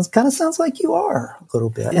inside, it sounds like you are a little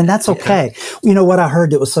bit. And that's okay. You know, what I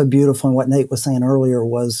heard that was so beautiful and what Nate was saying earlier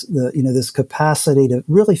was this capacity to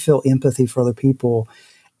really feel empathy for other people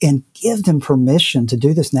and give them permission to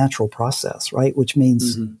do this natural process, right? Which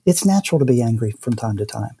means it's natural to be angry from time to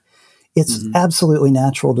time. It's absolutely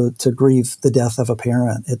natural to grieve the death of a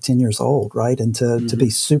parent at 10 years old, right? And to be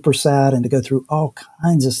super sad and to go through all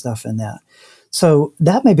kinds of stuff in that. So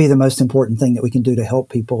that may be the most important thing that we can do to help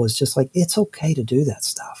people is just like, it's okay to do that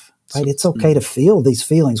stuff, right? It's okay to feel these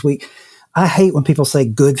feelings. I hate when people say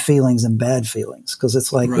good feelings and bad feelings because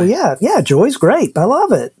it's like, well, yeah, joy's great. I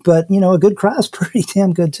love it. But, a good cry is pretty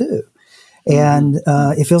damn good too. And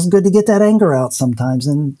it feels good to get that anger out sometimes.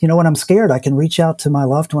 And, when I'm scared, I can reach out to my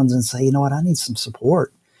loved ones and say, you know what, I need some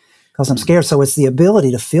support because I'm scared. So it's the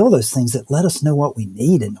ability to feel those things that let us know what we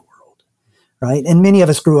need in the world, right? And many of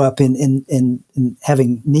us grew up in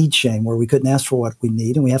having need shame where we couldn't ask for what we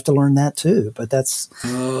need, and we have to learn that too. But that's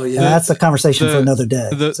a conversation for another day.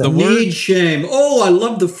 The need shame. Oh, I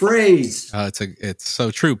love the phrase. It's so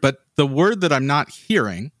true. But the word that I'm not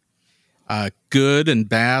hearing, good and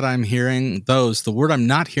bad, I'm hearing those. The word I'm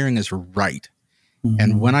not hearing is right.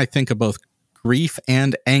 And when I think of both grief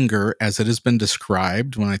and anger, as it has been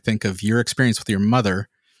described, when I think of your experience with your mother,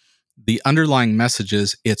 the underlying message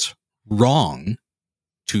is it's wrong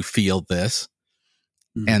to feel this.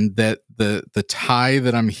 And that the tie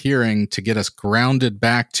that I'm hearing to get us grounded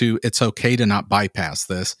back to it's okay to not bypass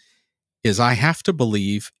this is I have to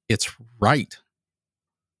believe it's right.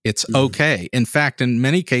 It's okay. In fact, in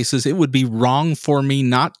many cases, it would be wrong for me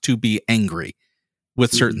not to be angry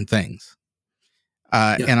with certain things.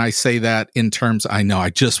 And I say that in terms, I know I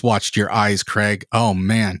just watched your eyes, Craig. Oh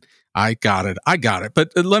man, I got it.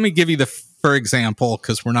 But let me give you for example,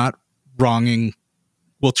 because we're not wronging.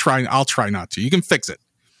 I'll try not to. You can fix it.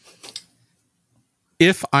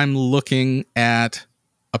 If I'm looking at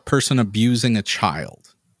a person abusing a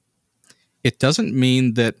child, it doesn't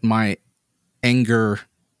mean that my anger,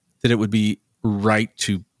 that it would be right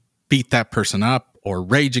to beat that person up or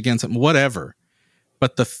rage against them, whatever.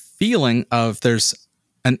 But the feeling of there's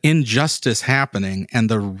an injustice happening and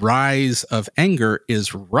the rise of anger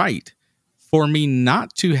is right. For me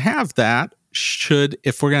not to have that should,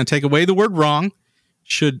 if we're going to take away the word wrong,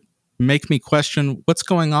 should make me question what's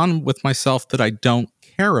going on with myself that I don't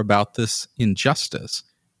care about this injustice.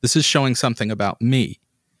 This is showing something about me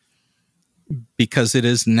because it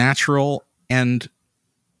is natural and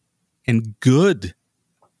good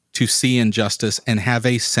to see injustice and have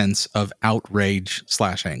a sense of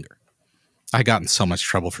outrage/anger. I got in so much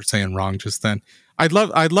trouble for saying wrong just then. I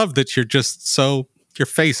love that you're just your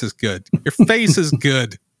face is good. Your face is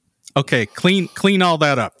good. Okay, clean all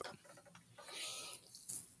that up.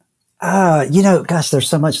 Gosh, there's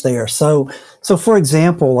so much there. So for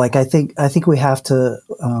example, like I think we have to.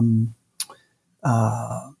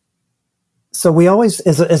 So we always,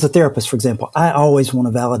 as a therapist, for example, I always want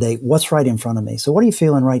to validate what's right in front of me. So what are you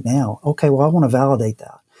feeling right now? Okay, well, I want to validate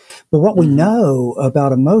that. But what we know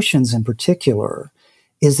about emotions in particular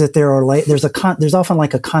is that there's often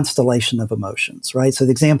like a constellation of emotions, right? So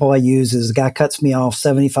the example I use is a guy cuts me off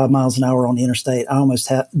 75 miles an hour on the interstate. I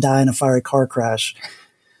almost die in a fiery car crash.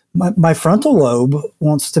 My frontal lobe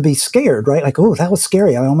wants to be scared, right? Like, oh, that was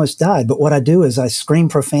scary. I almost died. But what I do is I scream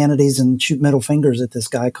profanities and shoot middle fingers at this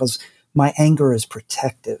guy because my anger is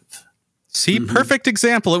protective. See, perfect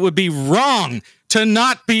example. It would be wrong to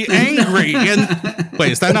not be angry. And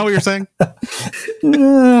wait, is that not what you're saying?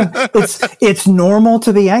 It's normal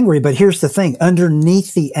to be angry, but here's the thing: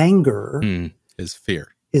 underneath the anger is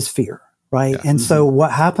fear. Right? Yeah. And so,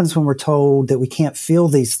 what happens when we're told that we can't feel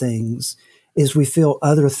these things is we feel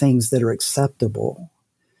other things that are acceptable.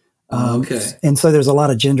 Okay. And so there's a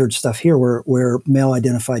lot of gendered stuff here where male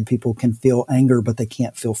identified people can feel anger, but they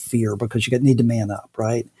can't feel fear because you need to man up,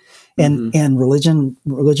 right? And religion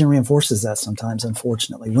reinforces that sometimes,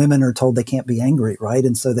 unfortunately. Women are told they can't be angry, right?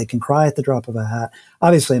 And so they can cry at the drop of a hat.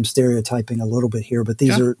 Obviously, I'm stereotyping a little bit here, but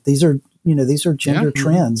these are gender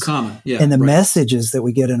trends. Common. Yeah, and the messages that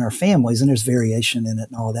we get in our families, and there's variation in it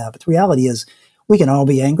and all that. But the reality is we can all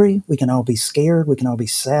be angry, we can all be scared, we can all be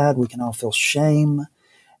sad, we can all feel shame.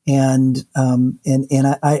 And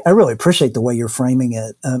I really appreciate the way you're framing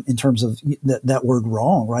it in terms of that word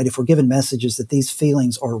wrong, right? If we're given messages that these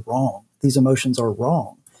feelings are wrong, these emotions are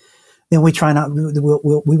wrong, then we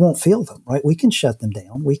won't feel them, right? We can shut them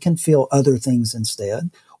down. We can feel other things instead,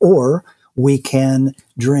 or we can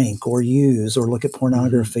drink or use or look at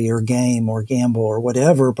pornography or game or gamble or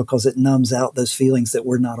whatever, because it numbs out those feelings that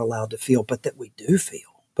we're not allowed to feel, but that we do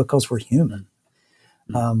feel because we're human.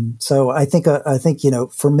 So I think,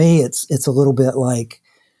 for me, it's a little bit like,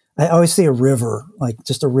 I always see a river, like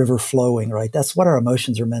just a river flowing, right? That's what our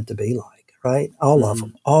emotions are meant to be like, right? All of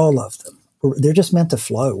them. They're just meant to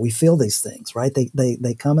flow. We feel these things, right?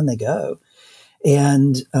 They come and they go.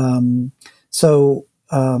 And,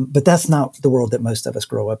 but that's not the world that most of us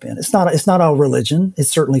grow up in. It's not all religion.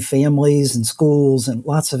 It's certainly families and schools, and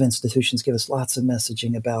lots of institutions give us lots of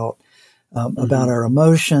messaging about our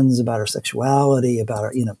emotions, about our sexuality, about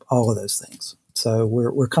our, all of those things. So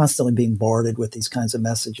we're constantly being bombarded with these kinds of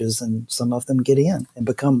messages, and some of them get in and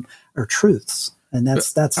become our truths. And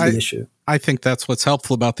that's the issue. I think that's what's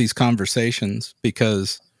helpful about these conversations,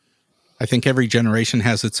 because I think every generation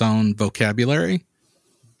has its own vocabulary,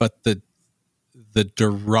 but the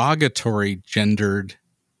derogatory gendered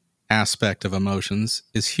aspect of emotions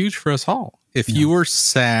is huge for us all. If you were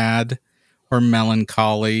sad or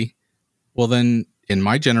melancholy, well, then in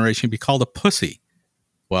my generation, you'd be called a pussy.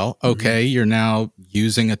 Well, okay, you're now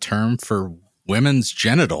using a term for women's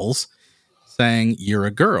genitals, saying you're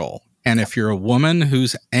a girl. And if you're a woman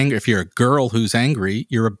who's angry, if you're a girl who's angry,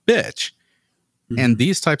 you're a bitch. And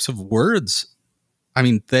these types of words, I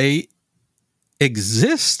mean, they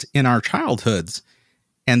exist in our childhoods,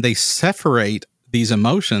 and they separate these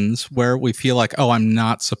emotions where we feel like, oh, I'm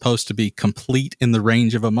not supposed to be complete in the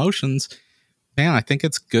range of emotions. Man, I think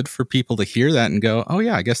it's good for people to hear that and go, oh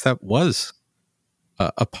yeah, I guess that was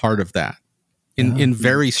a part of that in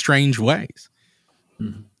very strange ways.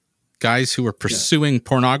 Guys who are pursuing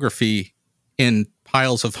pornography in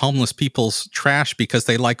piles of homeless people's trash because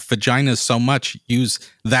they like vaginas so much use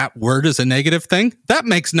that word as a negative thing. That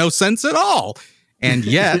makes no sense at all. And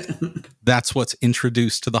yet that's what's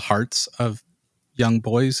introduced to the hearts of young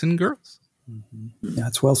boys and girls. Yeah,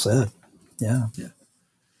 it's well said. Yeah.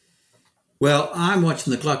 Well, I'm watching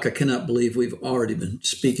the clock. I cannot believe we've already been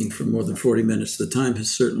speaking for more than 40 minutes. The time has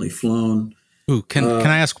certainly flown. Ooh, can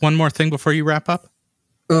I ask one more thing before you wrap up?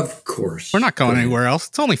 Of course. We're not going anywhere else.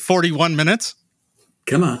 It's only 41 minutes.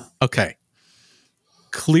 Come on. Okay.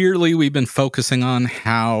 Clearly, we've been focusing on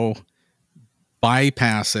how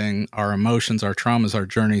bypassing our emotions, our traumas, our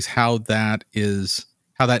journeys, how that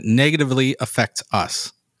negatively affects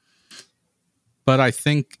us. But I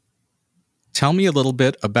think, tell me a little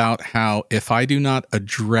bit about how, if I do not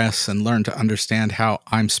address and learn to understand how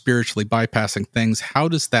I'm spiritually bypassing things, how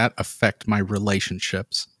does that affect my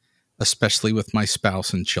relationships, especially with my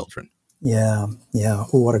spouse and children? Yeah.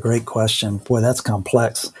 Ooh, what a great question. Boy, that's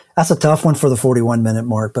complex. That's a tough one for the 41-minute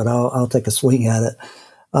mark, but I'll take a swing at it.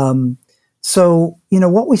 So,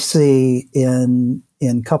 what we see in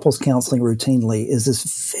couples counseling routinely is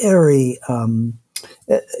this very,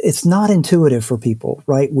 it's not intuitive for people,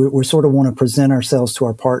 right? We sort of want to present ourselves to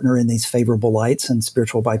our partner in these favorable lights, and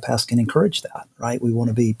spiritual bypass can encourage that, right? We want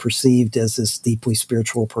to be perceived as this deeply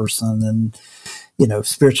spiritual person and,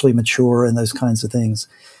 spiritually mature and those kinds of things.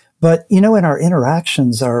 But, in our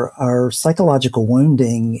interactions, our psychological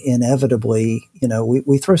wounding, inevitably,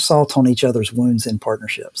 we throw salt on each other's wounds in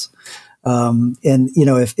partnerships.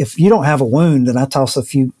 If you don't have a wound and I toss a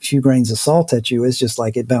few grains of salt at you, it's just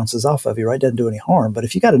like it bounces off of you, right? It doesn't do any harm. But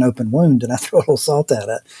if you got an open wound and I throw a little salt at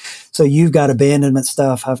it, so you've got abandonment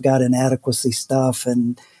stuff, I've got inadequacy stuff,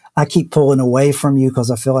 and I keep pulling away from you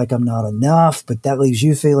because I feel like I'm not enough, but that leaves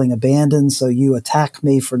you feeling abandoned. So you attack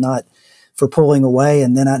me for pulling away.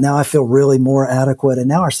 And then now I feel really more adequate. And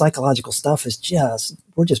now our psychological stuff is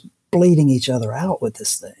we're just bleeding each other out with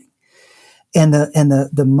this thing. And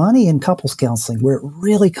the money in couples counseling, where it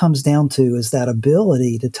really comes down to, is that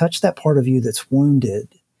ability to touch that part of you that's wounded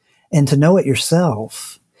and to know it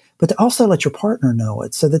yourself, but to also let your partner know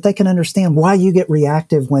it so that they can understand why you get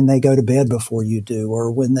reactive when they go to bed before you do,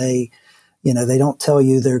 or when they don't tell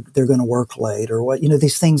you they're going to work late, or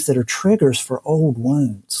these things that are triggers for old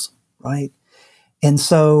wounds, right? And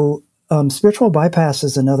so spiritual bypass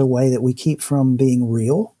is another way that we keep from being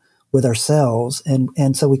real with ourselves.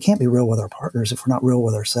 And so we can't be real with our partners if we're not real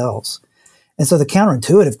with ourselves. And so the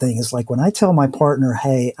counterintuitive thing is, like, when I tell my partner,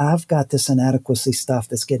 hey, I've got this inadequacy stuff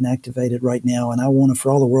that's getting activated right now, and I want to,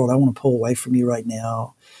 for all the world, I want to pull away from you right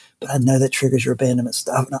now, but I know that triggers your abandonment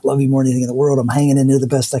stuff, and I love you more than anything in the world. I'm hanging in there the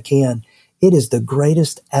best I can. It is the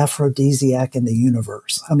greatest aphrodisiac in the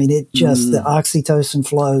universe. I mean, the oxytocin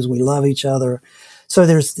flows. We love each other. So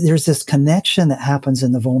there's this connection that happens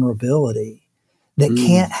in the vulnerability that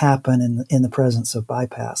can't happen in the presence of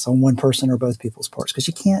bypass on one person or both people's parts, because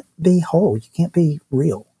you can't be whole. You can't be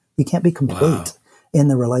real. You can't be complete in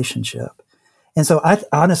the relationship. And so I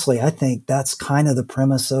honestly, I think that's kind of the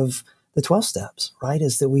premise of the 12 steps, right?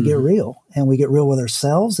 Is that we get real, and we get real with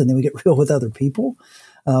ourselves, and then we get real with other people,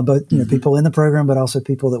 both people in the program, but also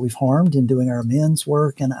people that we've harmed in doing our amends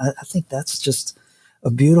work. And I think that's just a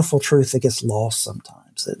beautiful truth that gets lost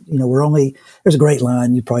sometimes. That, there's a great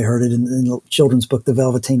line, you probably heard it in the children's book, The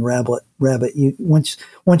Velveteen Rabbit. Once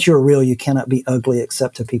you're real, you cannot be ugly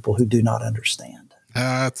except to people who do not understand.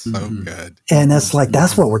 That's so good. And that's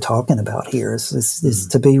what we're talking about here is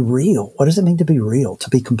to be real. What does it mean to be real? To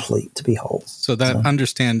be complete, to be whole. So that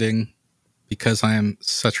understanding, because I am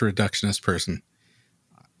such a reductionist person,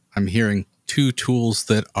 I'm hearing two tools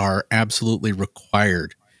that are absolutely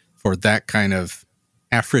required for that kind of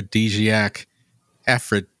aphrodisiac,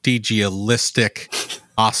 aphrodisialistic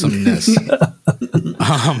awesomeness.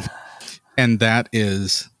 And that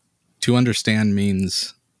is, to understand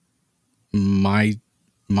means my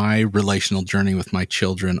relational journey with my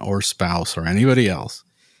children or spouse or anybody else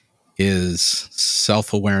is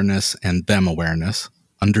self-awareness and them-awareness,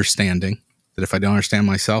 understanding that if I don't understand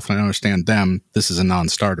myself and I don't understand them, this is a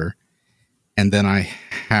non-starter. And then I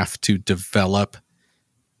have to develop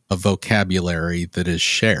a vocabulary that is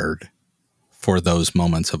shared for those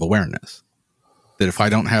moments of awareness. That if I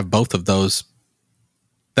don't have both of those,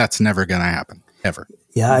 that's never going to happen, ever.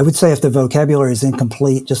 Yeah, I would say if the vocabulary is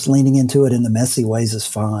incomplete, just leaning into it in the messy ways is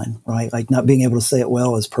fine, right? Like not being able to say it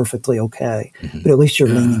well is perfectly okay, but at least you're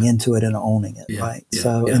leaning into it and owning it, right?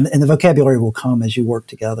 And the vocabulary will come as you work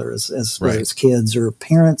together as whether it's kids or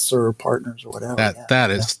parents or partners or whatever.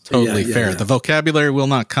 That is totally fair. The vocabulary will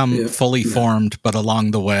not come fully formed, but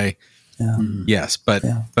along the way, yes, but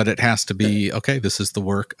it has to be, okay, this is the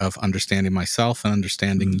work of understanding myself and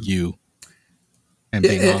understanding you. And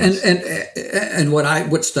being honest. And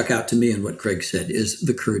what stuck out to me and what Craig said is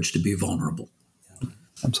the courage to be vulnerable.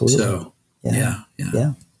 Absolutely. So, yeah.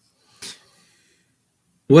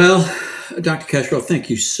 Well, Dr. Cashwell, thank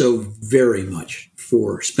you so very much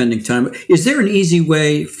for spending time. Is there an easy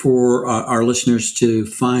way for our listeners to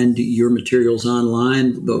find your materials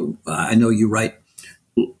online? Though I know you write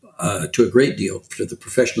to a great deal for the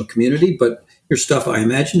professional community, but your stuff, I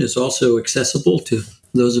imagine, is also accessible to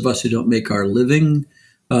those of us who don't make our living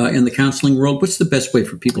in the counseling world. What's the best way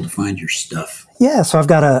for people to find your stuff? Yeah, so I've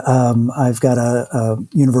got a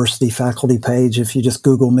university faculty page. If you just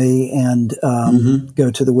Google me and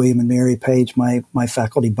go to the William and Mary page, my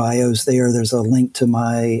faculty bio's there. There's a link to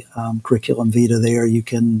my curriculum vitae there. You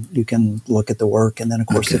can look at the work, and then of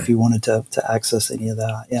course, if you wanted to access any of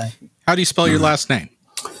that, How do you spell your last name?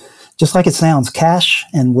 Just like it sounds, Cash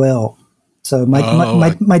and Well. So my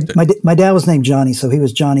dad was named Johnny, so he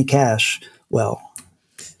was Johnny Cashwell.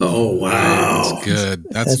 Oh wow, that's good.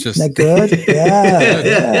 That's just that good.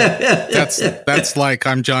 Yeah. That's like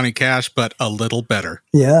I'm Johnny Cash, but a little better.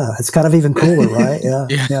 Yeah, it's kind of even cooler, right? Yeah.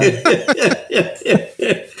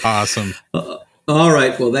 Awesome. All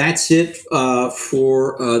right. Well, that's it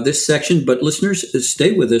for this section. But listeners,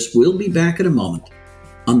 stay with us. We'll be back in a moment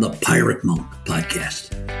on the Pirate Monk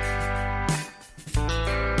Podcast.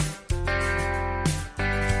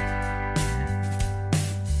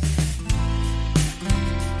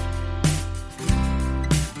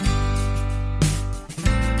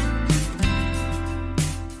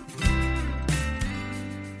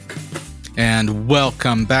 And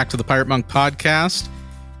welcome back to the Pirate Monk Podcast.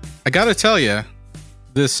 I got to tell you,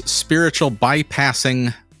 this spiritual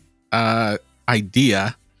bypassing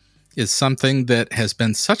idea is something that has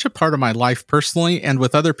been such a part of my life personally and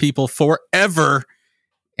with other people forever,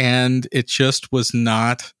 and it just was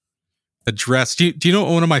not addressed. Do you know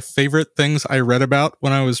one of my favorite things I read about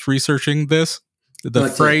when I was researching this? The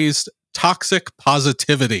phrase toxic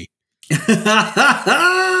positivity.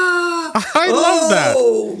 I love that.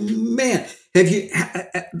 Oh man, have you?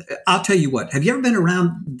 I'll tell you what. Have you ever been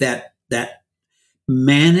around that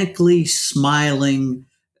manically smiling,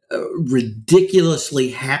 ridiculously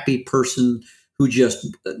happy person who just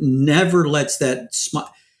never lets that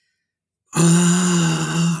smile?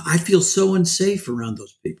 I feel so unsafe around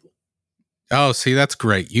those people. Oh, see, that's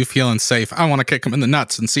great. You feel unsafe. I want to kick them in the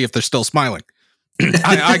nuts and see if they're still smiling.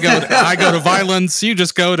 I go to violence. You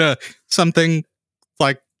just go to something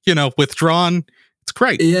like, withdrawn. It's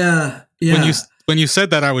great. Yeah. When you said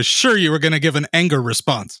that, I was sure you were going to give an anger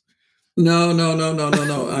response. No.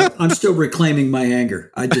 I'm still reclaiming my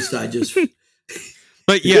anger. I just.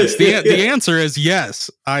 But yes, the answer is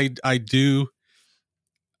yes. I do.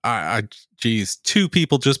 Geez, two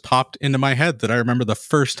people just popped into my head that I remember the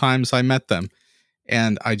first times I met them,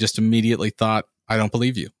 and I just immediately thought, I don't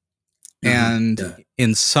believe you. And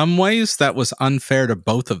in some ways, that was unfair to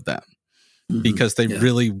both of them. Because they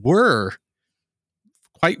really were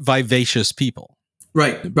quite vivacious people.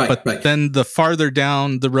 Right. But then the farther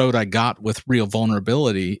down the road I got with real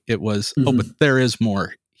vulnerability, it was, but there is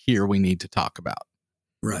more here we need to talk about.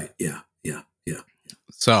 Right. Yeah.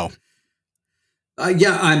 So,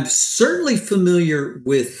 I'm certainly familiar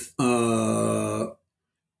with, with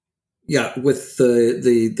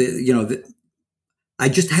I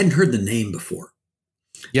just hadn't heard the name before.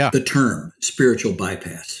 Yeah. The term spiritual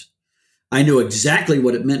bypass. I knew exactly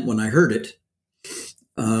what it meant when I heard it.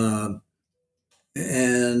 And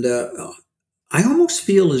I almost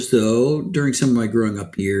feel as though during some of my growing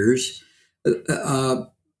up years,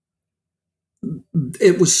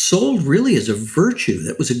 it was sold really as a virtue.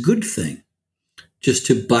 That was a good thing, just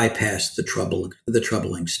to bypass the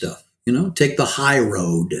troubling stuff. Take the high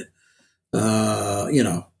road.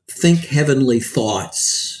 Think heavenly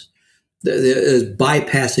thoughts.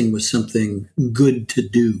 Bypassing was something good to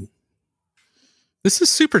do. This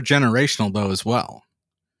is super generational, though, as well.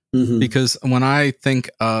 Because when I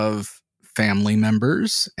think of family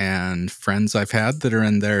members and friends I've had that are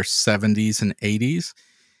in their 70s and 80s,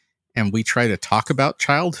 and we try to talk about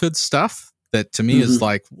childhood stuff that to me is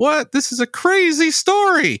like, what? This is a crazy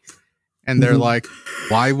story. And they're like,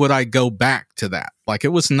 why would I go back to that? Like, it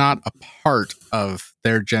was not a part of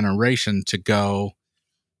their generation to go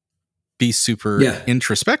be super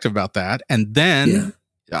introspective about that. And then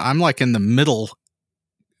I'm like in the middle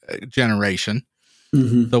generation.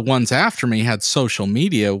 The ones after me had social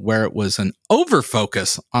media where it was an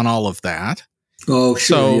overfocus on all of that. Oh,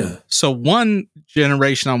 sure. So one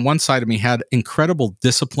generation on one side of me had incredible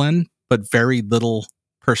discipline, but very little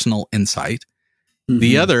personal insight.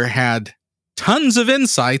 The other had tons of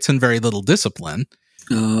insights and very little discipline.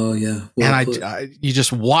 Oh, yeah. And you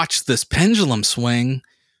just watch this pendulum swing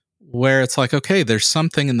where it's like, okay, there's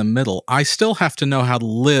something in the middle. I still have to know how to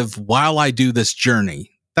live while I do this journey.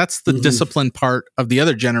 That's the discipline part of the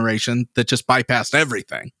other generation that just bypassed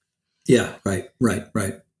everything. Yeah, right.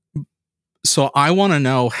 So I want to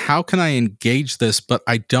know, how can I engage this, but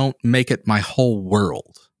I don't make it my whole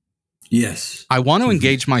world? Yes. I want to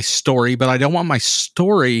engage my story, but I don't want my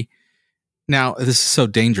story. Now, this is so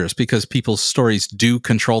dangerous because people's stories do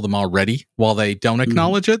control them already while they don't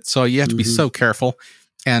acknowledge it. So you have to be so careful.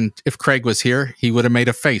 And if Craig was here, he would have made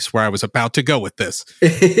a face where I was about to go with this.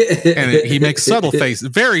 And he makes subtle faces,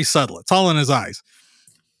 very subtle. It's all in his eyes.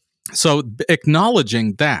 So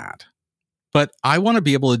acknowledging that, but I want to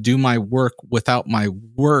be able to do my work without my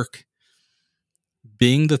work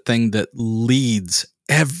being the thing that leads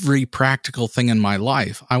every practical thing in my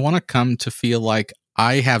life. I want to come to feel like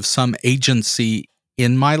I have some agency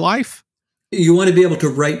in my life. You want to be able to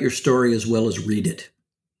write your story as well as read it.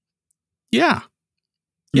 Yeah.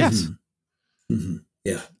 Yes.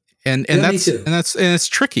 Yeah. And it's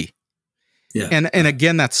tricky. Yeah. And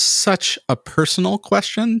again, that's such a personal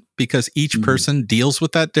question because each person deals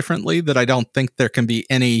with that differently, that I don't think there can be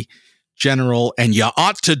any general, and you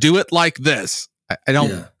ought to do it like this. I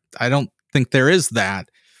don't think there is that.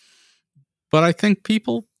 But I think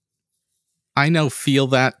people I know feel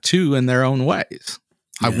that too in their own ways.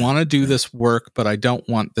 I want to do this work, but I don't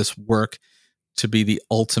want this work to be the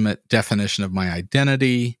ultimate definition of my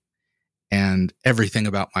identity and everything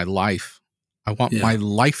about my life. I want my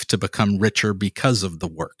life to become richer because of the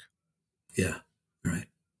work. Yeah. Right.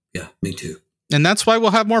 Yeah. Me too. And that's why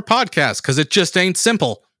we'll have more podcasts, because it just ain't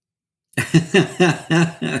simple.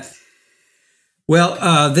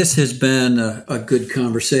 Well, this has been a good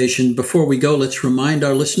conversation. Before we go, let's remind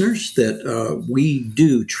our listeners that we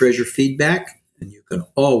do treasure feedback, and you can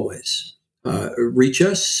always reach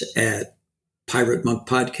us at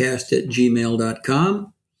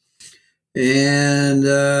piratemonkpodcast@gmail.com. And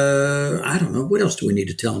I don't know, what else do we need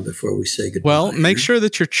to tell them before we say goodbye? Well, make sure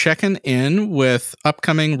that you're checking in with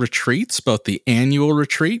upcoming retreats, both the annual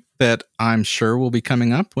retreat that I'm sure will be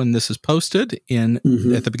coming up when this is posted at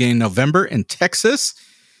the beginning of November in Texas.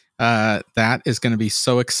 That is going to be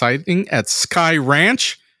so exciting at Sky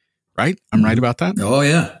Ranch, right? I'm right about that? Oh,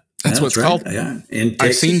 yeah. That's what it's called. Yeah. In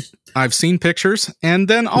Texas. I've seen pictures. And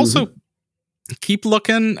then also keep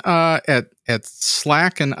looking at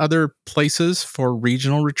Slack and other places for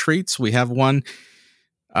regional retreats. We have one,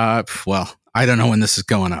 well, I don't know when this is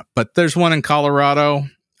going up, but there's one in Colorado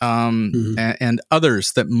and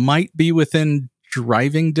others that might be within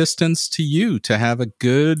driving distance to you to have a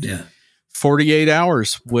good 48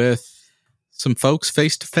 hours with some folks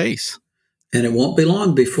face to face. And it won't be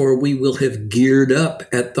long before we will have geared up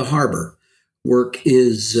at the harbor. Work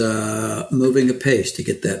is moving apace to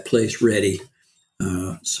get that place ready.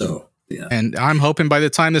 And I'm hoping by the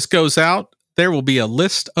time this goes out, there will be a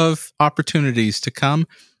list of opportunities to come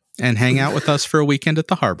and hang out with us for a weekend at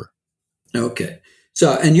the harbor. Okay.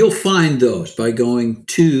 So, and you'll find those by going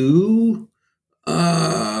to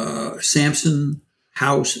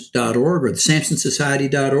SamsonHouse.org or the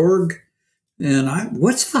SamsonSociety.org. And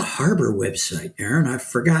what's the Harbor website, Aaron? I've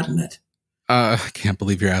forgotten it. I can't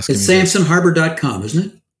believe you're asking It's me. SamsonHarbor.com, isn't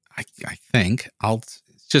it? I think. I'll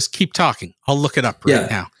just keep talking. I'll look it up right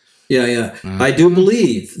now. Yeah. I do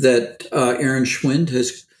believe that Aaron Schwind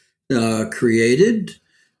has created.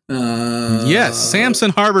 Yes,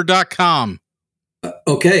 SamsonHarbor.com.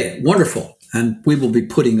 Okay, wonderful. And we will be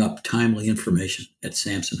putting up timely information at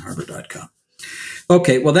SamsonHarbor.com.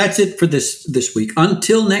 Okay, well, that's it for this week.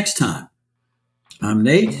 Until next time, I'm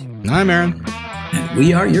Nate. I'm Aaron. And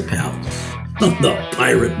we are your pals on the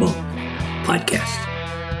Pirate Monk Podcast.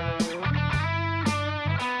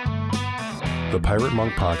 The Pirate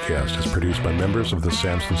Monk Podcast is produced by members of the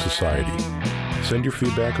Samson Society. Send your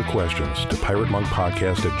feedback or questions to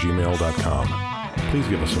piratemonkpodcast@gmail.com. Please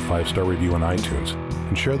give us a 5-star review on iTunes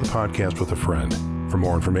and share the podcast with a friend. For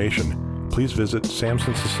more information, please visit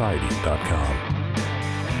samsonsociety.com.